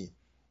to me.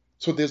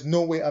 So there's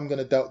no way I'm going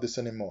to doubt this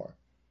anymore.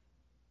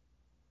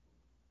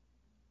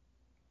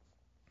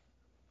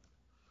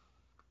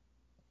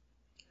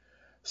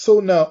 So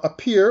now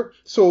appear,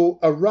 so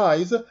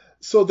arise.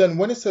 So then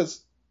when it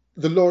says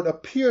the Lord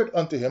appeared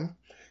unto him,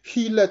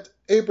 he let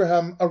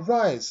Abraham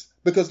arise.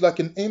 Because like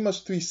in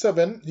Amos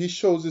 3:7, he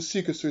shows his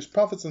secrets to his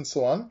prophets and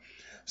so on.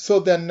 So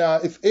then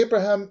if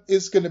Abraham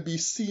is going to be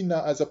seen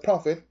now as a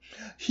prophet,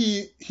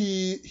 he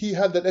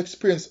had that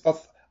experience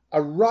of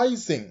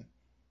arising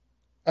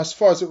as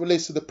far as it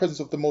relates to the presence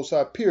of the Most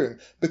High appearing.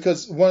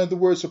 Because one of the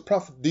words of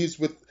prophet deals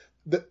with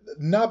the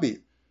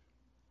Nabi,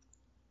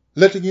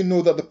 letting you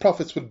know that the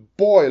prophets would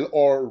boil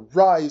or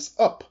rise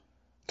up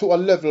to a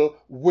level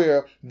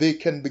where they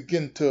can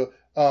begin to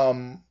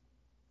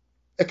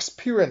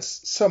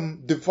experience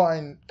some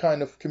divine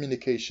kind of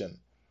communication.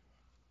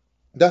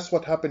 That's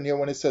what happened here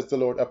when it says the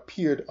Lord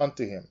appeared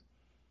unto him.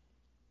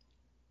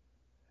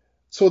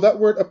 So that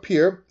word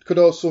appear could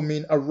also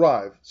mean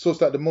arrive. So it's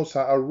that the Most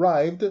High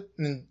arrived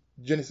in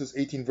Genesis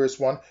 18 verse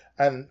 1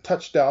 and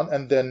touched down,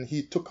 and then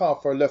he took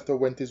off or left or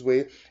went his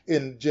way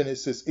in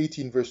Genesis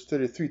 18 verse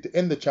 33 to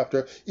end the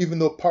chapter, even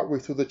though partway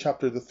through the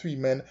chapter the three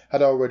men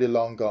had already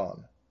long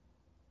gone.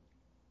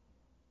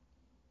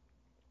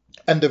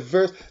 And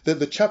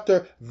the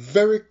chapter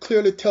very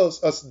clearly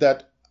tells us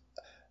that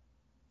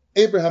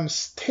Abraham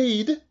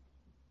stayed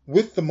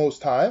with the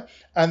Most High,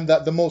 and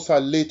that the Most High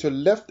later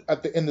left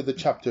at the end of the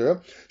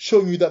chapter,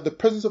 showing you that the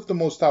presence of the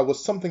Most High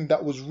was something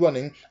that was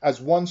running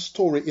as one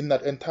story in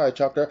that entire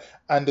chapter,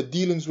 and the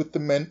dealings with the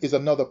men is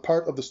another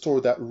part of the story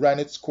that ran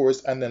its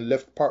course and then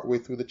left partway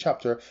through the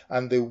chapter,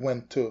 and they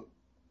went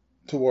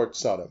towards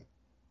Sodom.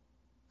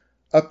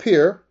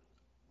 Appear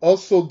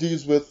also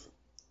deals with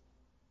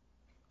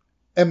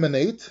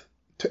emanate,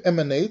 to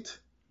emanate,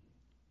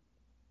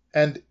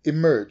 and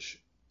emerge.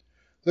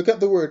 Look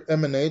at the word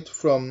emanate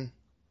from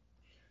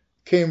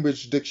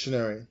Cambridge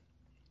Dictionary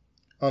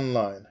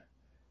online.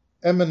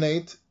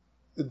 Emanate,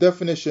 the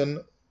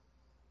definition,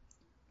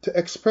 to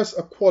express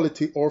a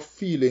quality or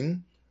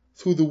feeling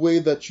through the way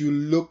that you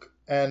look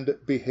and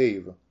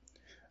behave.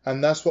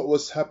 And that's what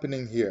was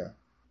happening here.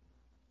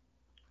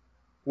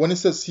 When it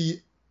says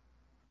he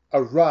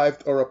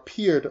arrived or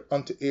appeared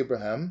unto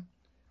Abraham,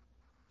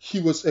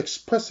 he was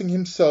expressing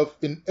himself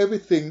in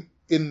everything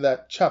in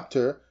that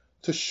chapter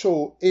to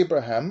show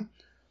Abraham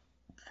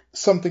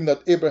something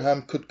that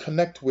Abraham could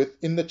connect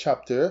with in the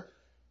chapter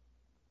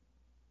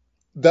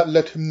that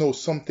let him know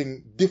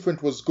something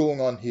different was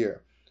going on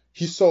here.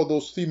 He saw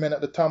those three men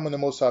at the time when the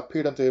Most High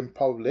appeared unto him,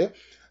 probably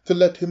to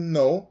let him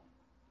know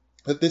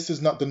that this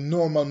is not the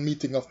normal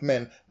meeting of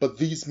men, but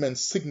these men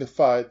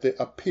signify the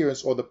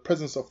appearance or the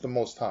presence of the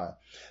Most High.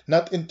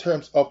 Not in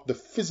terms of the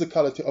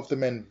physicality of the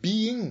men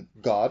being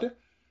God,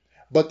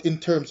 but in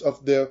terms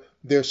of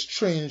their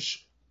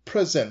strange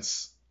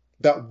presence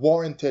that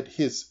warranted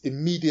his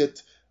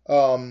immediate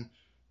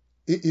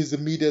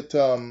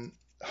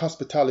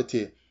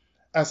hospitality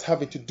as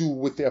having to do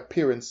with the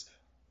appearance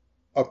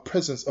or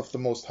presence of the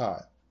Most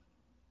High.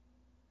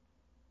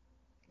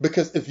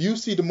 Because if you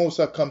see the Most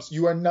High comes,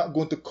 you are not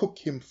going to cook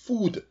him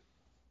food.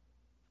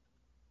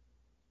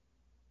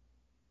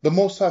 The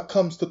Most High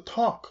comes to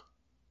talk.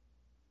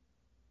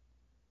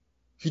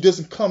 He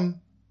doesn't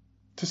come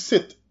to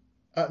sit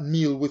at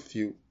meal with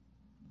you.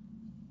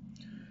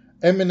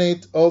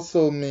 Emanate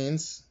also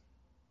means,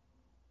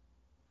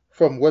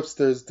 from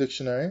Webster's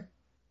dictionary,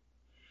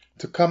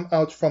 to come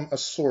out from a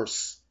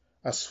source,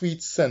 a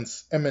sweet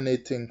sense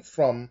emanating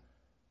from,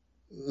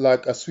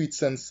 like a sweet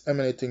sense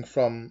emanating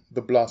from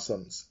the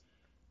blossoms.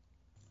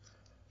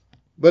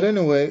 But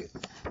anyway,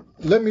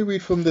 let me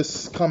read from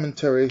this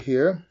commentary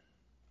here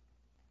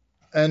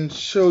and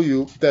show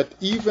you that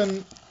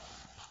even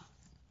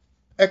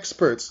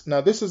experts,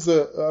 now this is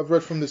I've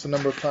read from this a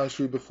number of times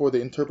for you before, the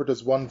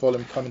Interpreter's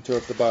one-volume commentary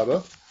of the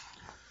Bible.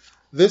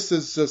 This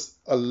is just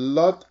a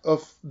lot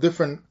of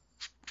different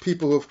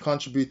people who have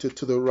contributed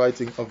to the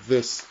writing of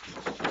this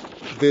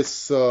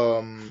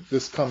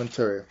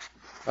commentary.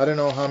 I don't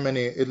know how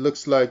many. It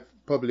looks like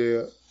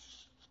probably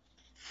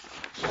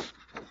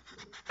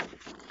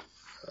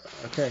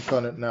I can't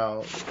count it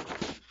now.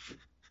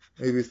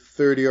 Maybe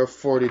 30 or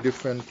 40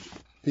 different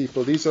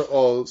people. These are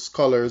all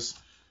scholars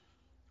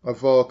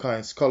of all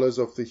kinds. Scholars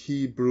of the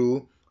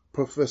Hebrew,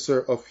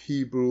 professor of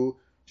Hebrew,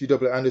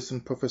 G.W.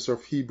 Anderson, professor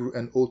of Hebrew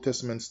and Old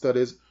Testament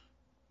studies.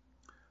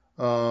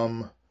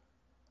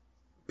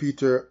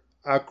 Peter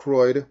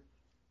Ackroyd,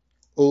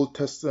 Old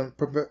Testament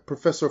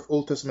professor of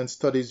Old Testament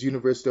Studies,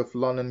 University of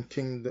London,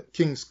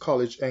 King's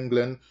College,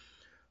 England.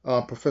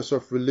 Professor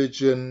of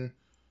religion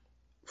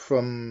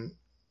from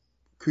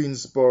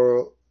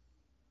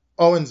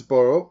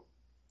Owensboro,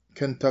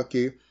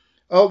 Kentucky.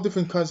 All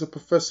different kinds of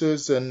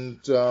professors and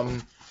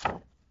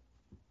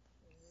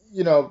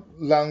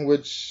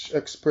language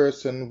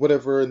experts and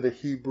whatever in the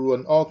Hebrew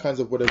and all kinds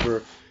of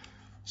whatever.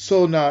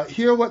 So now,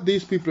 hear what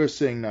these people are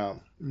saying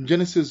now.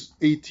 Genesis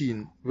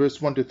 18,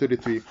 verse 1 to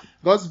 33.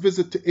 God's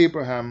visit to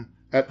Abraham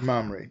at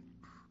Mamre.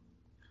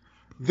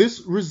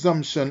 This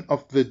resumption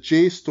of the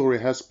J story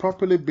has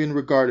properly been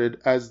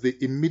regarded as the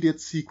immediate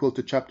sequel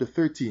to chapter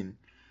 13.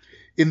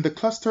 In the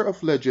cluster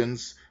of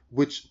legends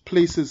which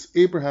places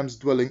Abraham's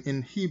dwelling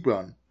in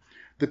Hebron,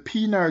 the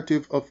P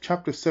narrative of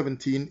chapter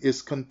 17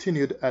 is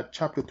continued at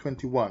chapter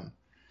 21.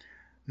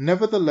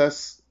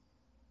 Nevertheless,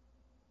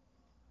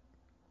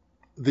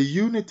 the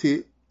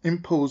unity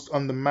imposed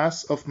on the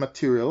mass of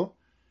material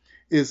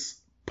is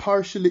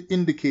partially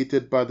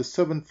indicated by the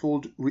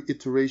sevenfold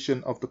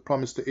reiteration of the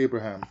promise to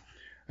Abraham.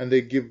 And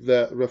they give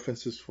the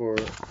references for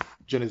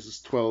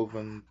Genesis 12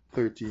 and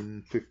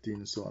 13, 15,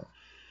 and so on.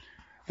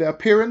 The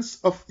appearance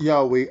of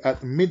Yahweh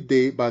at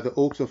midday by the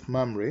oaks of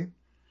Mamre,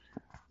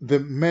 the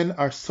men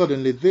are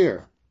suddenly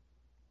there.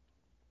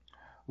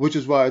 Which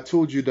is why I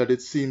told you that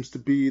it seems to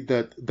be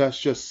that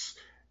that's just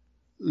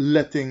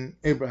letting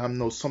Abraham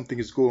know something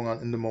is going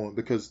on in the moment,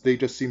 because they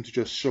just seem to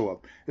just show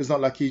up. It's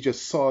not like he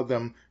just saw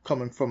them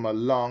coming from a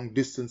long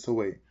distance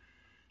away.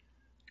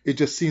 It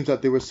just seems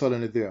that they were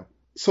suddenly there.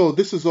 So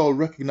this is all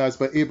recognized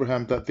by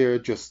Abraham that they're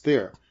just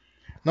there.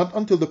 Not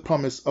until the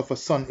promise of a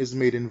son is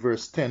made in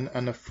verse 10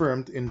 and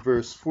affirmed in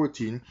verse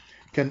 14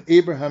 can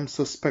Abraham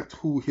suspect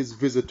who his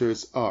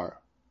visitors are.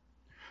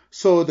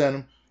 So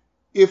then,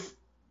 if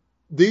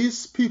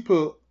these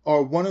people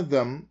are one of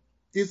them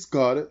is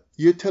God,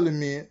 you're telling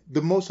me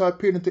the Most High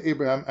appeared unto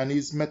Abraham and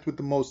he's met with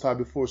the Most High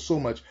before so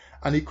much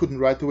and he couldn't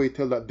right away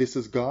tell that this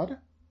is God?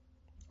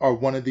 Or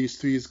one of these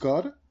three is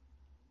God?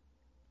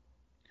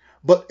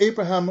 But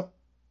Abraham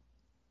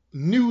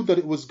knew that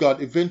it was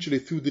God eventually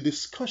through the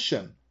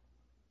discussion,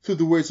 through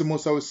the words the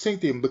Most High was saying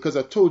to him, because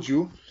I told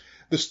you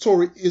the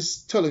story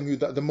is telling you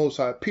that the Most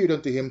High appeared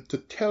unto him to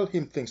tell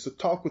him things, to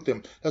talk with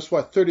him. That's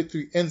why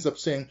 33 ends up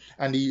saying,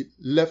 and he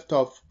left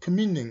off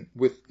communing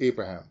with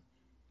Abraham.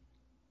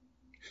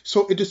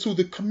 So it is through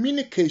the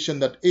communication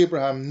that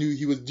Abraham knew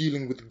he was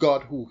dealing with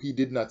God who he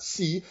did not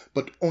see,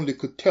 but only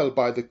could tell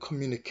by the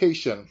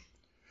communication.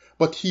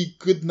 But he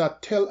could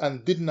not tell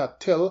and did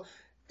not tell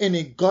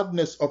any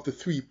godness of the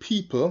three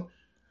people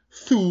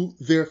through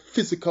their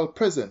physical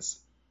presence.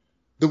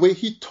 The way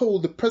he knew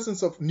the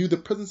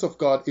presence of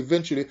God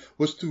eventually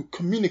was through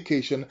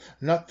communication,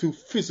 not through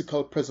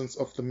physical presence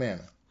of the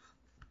man.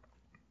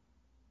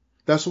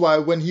 That's why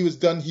when he was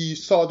done, he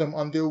saw them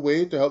on their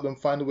way to help them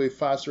find a way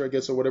faster, I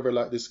guess, or whatever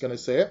like this is going to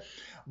say.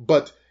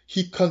 But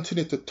he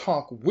continued to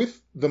talk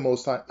with the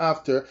Most High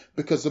after,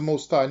 because the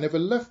Most High never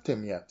left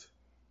him yet.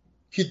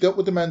 He dealt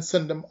with them and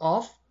sent them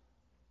off.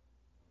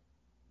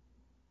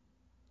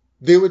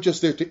 They were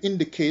just there to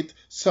indicate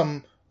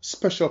some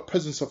special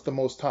presence of the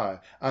Most High,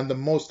 and the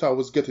Most High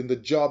was getting the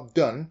job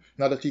done.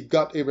 Now that he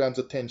got Abraham's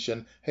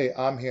attention, hey,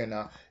 I'm here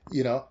now.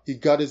 He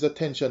got his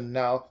attention.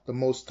 Now the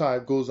Most High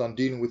goes on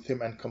dealing with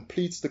him and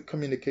completes the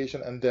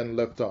communication and then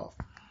left off.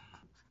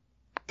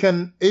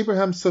 Can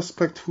Abraham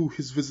suspect who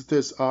his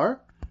visitors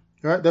are?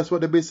 Right? That's what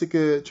they're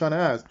basically trying to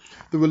ask.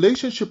 The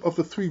relationship of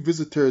the three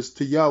visitors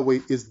to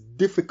Yahweh is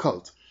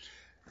difficult.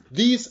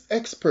 These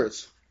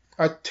experts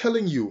are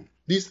telling you,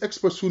 these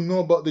experts who know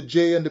about the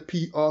J and the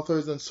P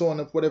authors and so on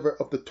of whatever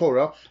of the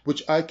Torah,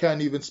 which I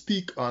can't even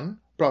speak on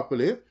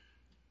properly,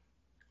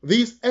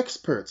 these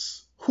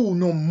experts who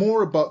know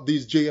more about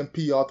these J and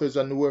P authors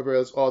and whoever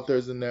else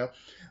authors in there,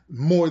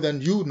 more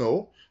than you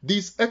know,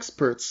 these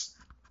experts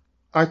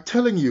are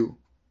telling you,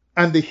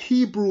 and the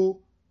Hebrew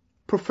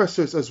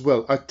professors as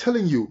well are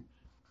telling you,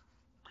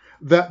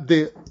 that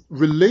the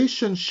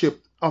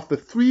relationship of the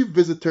three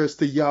visitors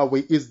to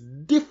Yahweh is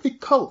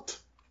difficult.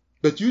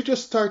 But you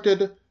just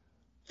started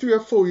 3 or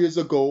 4 years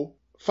ago,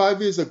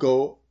 5 years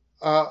ago,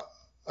 a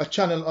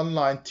channel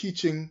online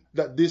teaching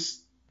that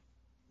this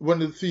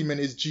one of the three men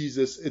is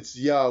Jesus, it's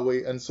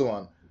Yahweh, and so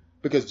on.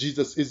 because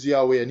Jesus is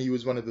Yahweh and he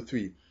was one of the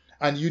three.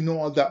 And you know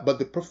all that. But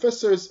the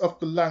professors of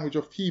the language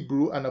of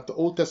Hebrew and of the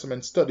Old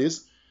Testament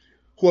studies,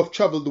 who have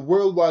traveled the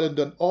world wide and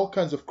done all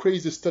kinds of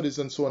crazy studies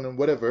and so on and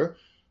whatever,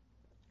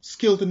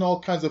 skilled in all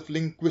kinds of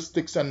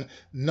linguistics and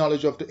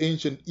knowledge of the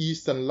ancient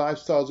East and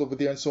lifestyles over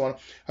there and so on,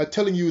 are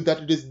telling you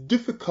that it is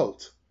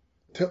difficult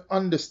to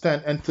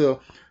understand and to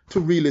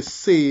really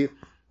say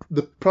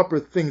the proper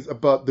things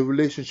about the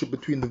relationship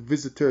between the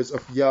visitors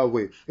of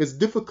Yahweh. It's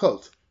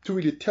difficult to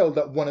really tell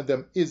that one of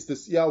them is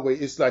this Yahweh.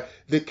 It's like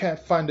they can't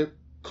find a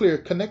clear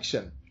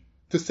connection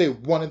to say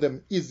one of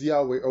them is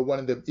Yahweh or one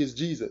of them is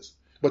Jesus.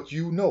 But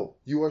you know,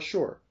 you are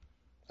sure.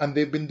 And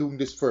they've been doing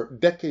this for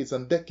decades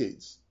and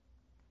decades.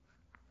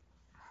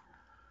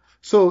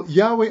 So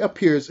Yahweh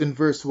appears in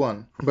verse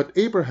 1, but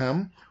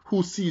Abraham,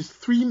 who sees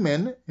three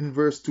men in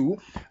verse 2,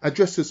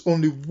 addresses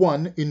only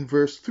one in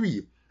verse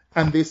 3.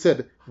 And they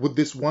said, would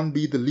this one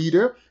be the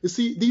leader? You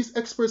see, these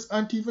experts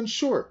aren't even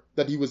sure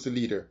that he was the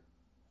leader,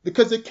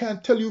 because they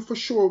can't tell you for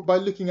sure by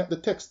looking at the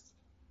text.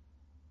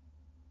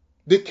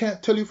 They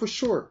can't tell you for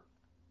sure.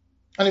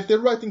 And if they're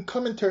writing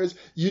commentaries,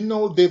 you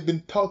know they've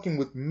been talking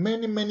with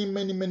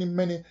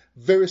many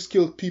very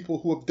skilled people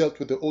who have dealt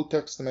with the Old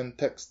Testament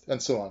text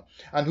and so on,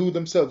 and who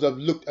themselves have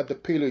looked at the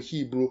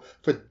Paleo-Hebrew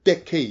for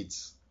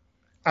decades.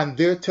 And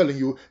they're telling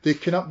you they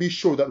cannot be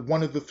sure that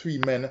one of the three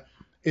men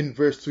in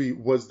verse 3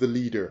 was the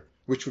leader,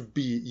 which would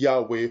be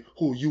Yahweh,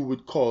 who you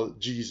would call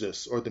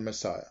Jesus or the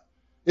Messiah.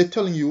 They're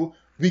telling you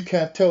we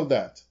can't tell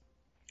that,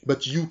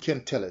 but you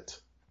can tell it.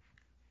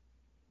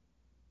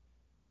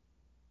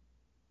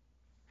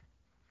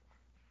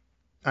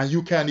 And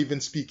you can't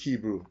even speak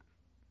Hebrew.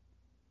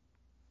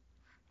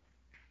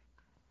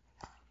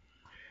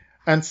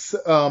 And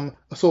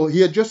so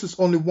he addresses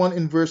only one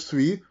in verse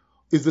 3.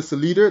 Is this a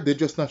leader? They're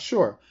just not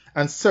sure.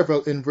 And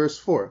several in verse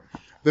 4.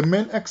 The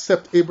men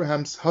accept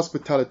Abraham's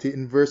hospitality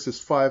in verses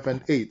 5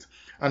 and 8,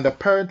 and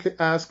apparently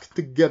ask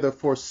together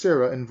for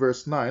Sarah in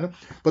verse 9,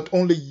 but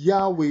only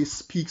Yahweh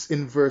speaks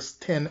in verse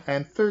 10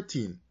 and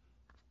 13.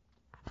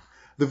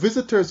 The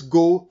visitors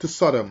go to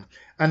Sodom,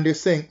 and they're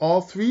saying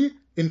all three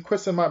in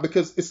question mark,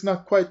 because it's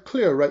not quite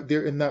clear right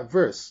there in that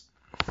verse.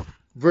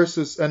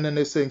 And then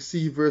they're saying,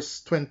 see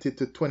verse 20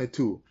 to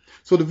 22.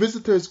 So the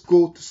visitors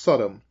go to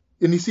Sodom.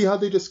 And you see how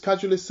they just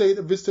casually say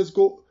the visitors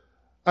go,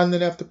 and then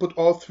they have to put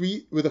all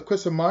three with a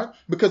question mark,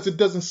 because it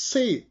doesn't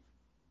say.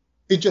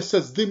 It just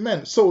says the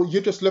men. So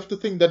you're just left to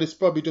think that it's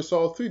probably just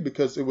all three,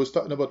 because it was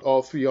talking about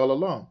all three all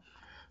along.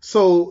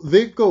 So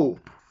they go,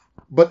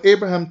 but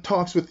Abraham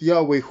talks with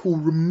Yahweh, who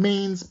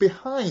remains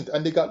behind,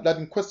 and they got that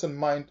in question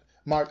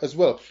mark as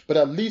well. But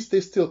at least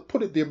they still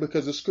put it there,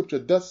 because the scripture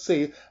does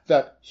say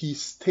that he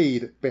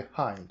stayed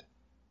behind.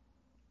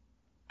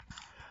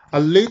 A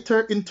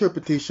later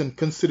interpretation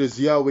considers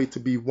Yahweh to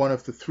be one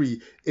of the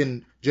three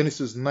in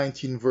Genesis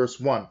 19 verse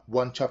 1,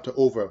 one chapter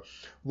over.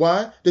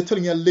 Why? They're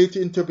telling you a later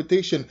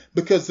interpretation,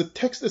 because the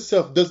text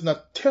itself does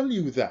not tell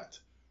you that.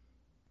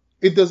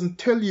 It doesn't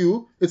tell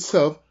you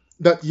itself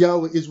that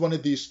Yahweh is one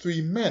of these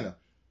three men.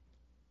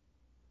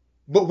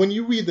 But when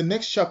you read the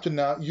next chapter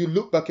now, you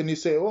look back and you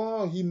say,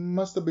 oh, he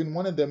must have been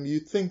one of them. You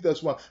think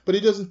that's one. But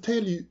it doesn't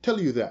tell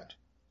you that.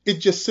 It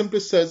just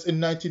simply says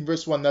in 19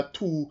 verse 1 that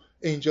two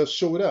angels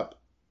showed up.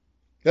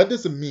 That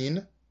doesn't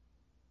mean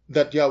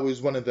that Yahweh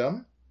is one of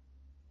them.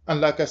 And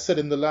like I said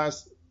in the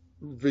last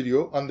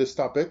video on this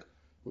topic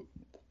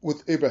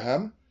with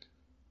Abraham,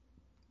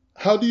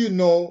 how do you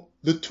know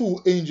the two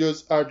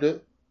angels are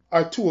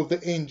two of the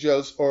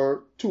angels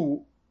or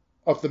two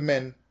of the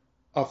men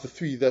of the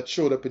three that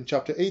showed up in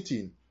chapter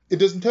 18? It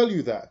doesn't tell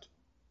you that.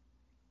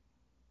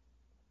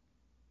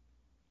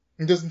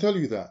 It doesn't tell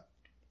you that.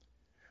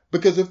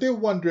 Because if they're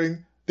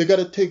wondering, they got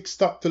to take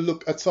stock to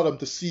look at Sodom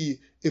to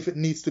see if it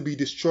needs to be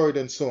destroyed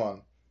and so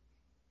on.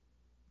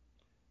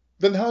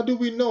 Then how do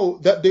we know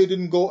that they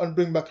didn't go and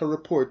bring back a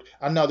report,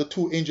 and now the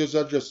two angels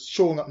are just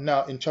showing up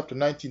now in chapter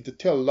 19 to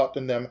tell Lot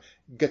and them,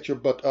 get your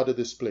butt out of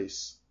this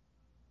place?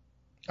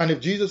 And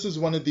if Jesus is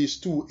one of these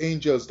two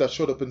angels that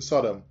showed up in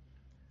Sodom,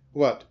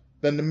 what?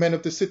 Then the men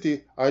of the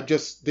city they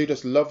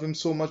just love him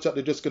so much that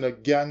they're just going to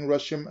gang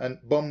rush him and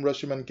bum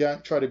rush him and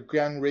try to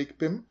gang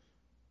rape him?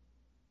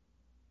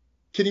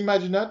 Can you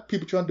imagine that?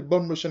 People trying to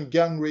bum rush and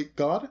gang rape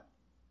God,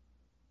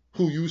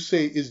 who you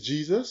say is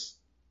Jesus?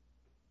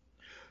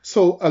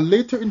 So a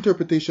later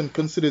interpretation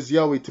considers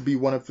Yahweh to be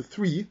one of the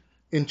three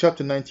in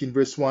chapter 19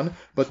 verse 1,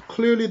 but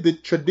clearly the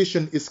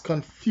tradition is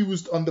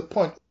confused on the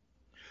point.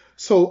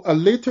 So a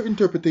later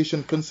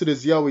interpretation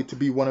considers Yahweh to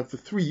be one of the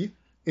three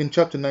in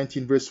chapter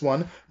 19 verse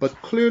 1, but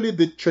clearly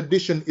the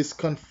tradition is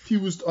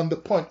confused on the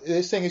point.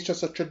 They're saying it's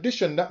just a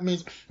tradition. That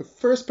means the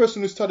first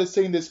person who started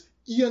saying this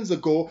eons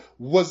ago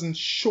wasn't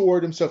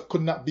sure himself,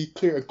 could not be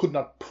clear, and could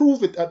not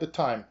prove it at the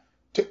time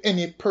to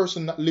any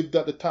person that lived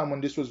at the time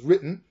when this was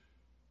written.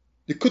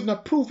 They could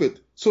not prove it,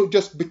 so it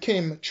just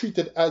became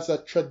treated as a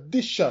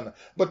tradition.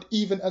 But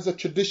even as a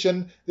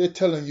tradition, they're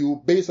telling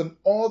you, based on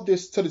all their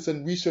studies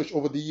and research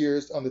over the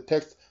years on the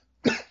text,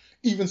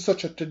 even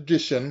such a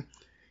tradition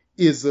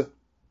is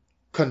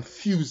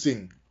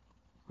confusing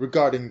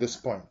regarding this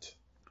point.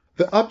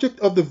 The object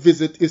of the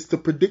visit is to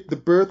predict the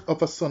birth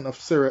of a son of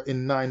Sarah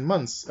in 9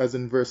 months, as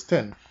in verse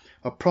 10,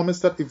 a promise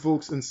that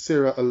evokes in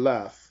Sarah a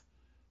laugh.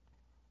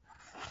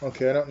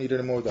 Okay, I don't need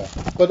any more of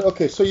that. But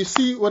okay, so you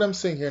see what I'm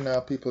saying here now,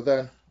 people,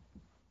 that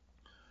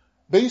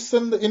based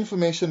on the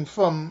information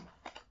from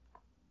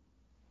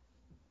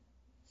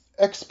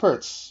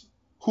experts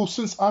who,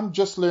 since I'm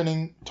just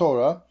learning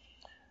Torah,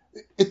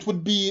 it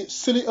would be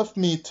silly of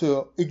me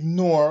to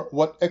ignore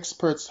what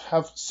experts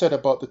have said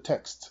about the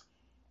text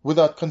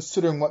without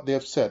considering what they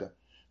have said.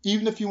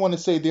 Even if you want to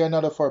say they are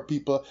not of our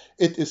people,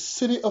 it is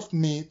silly of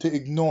me to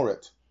ignore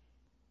it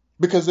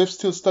because they've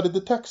still studied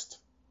the text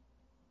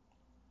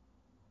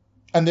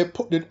and they're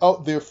putting it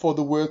out there for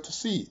the world to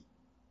see.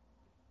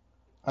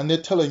 And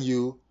they're telling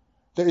you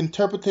the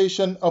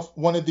interpretation of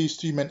one of these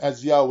three men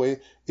as Yahweh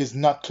is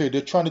not clear.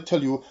 They're trying to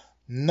tell you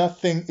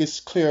nothing is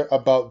clear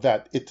about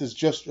that. It is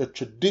just a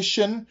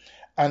tradition,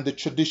 and the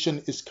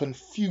tradition is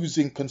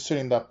confusing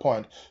concerning that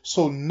point.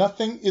 So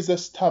nothing is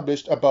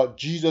established about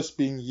Jesus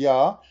being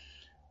Yah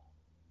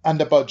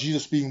and about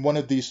Jesus being one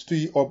of these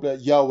three, or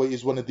that Yahweh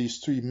is one of these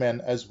three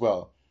men as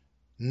well.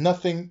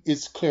 Nothing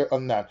is clear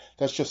on that.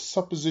 That's just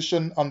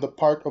supposition on the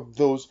part of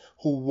those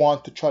who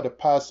want to try to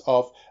pass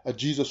off a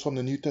Jesus from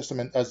the New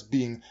Testament as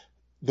being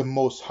the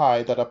Most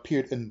High that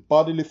appeared in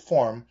bodily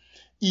form,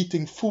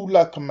 eating food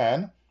like a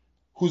man,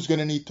 who's going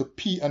to need to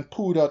pee and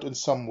poo it out in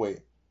some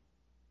way.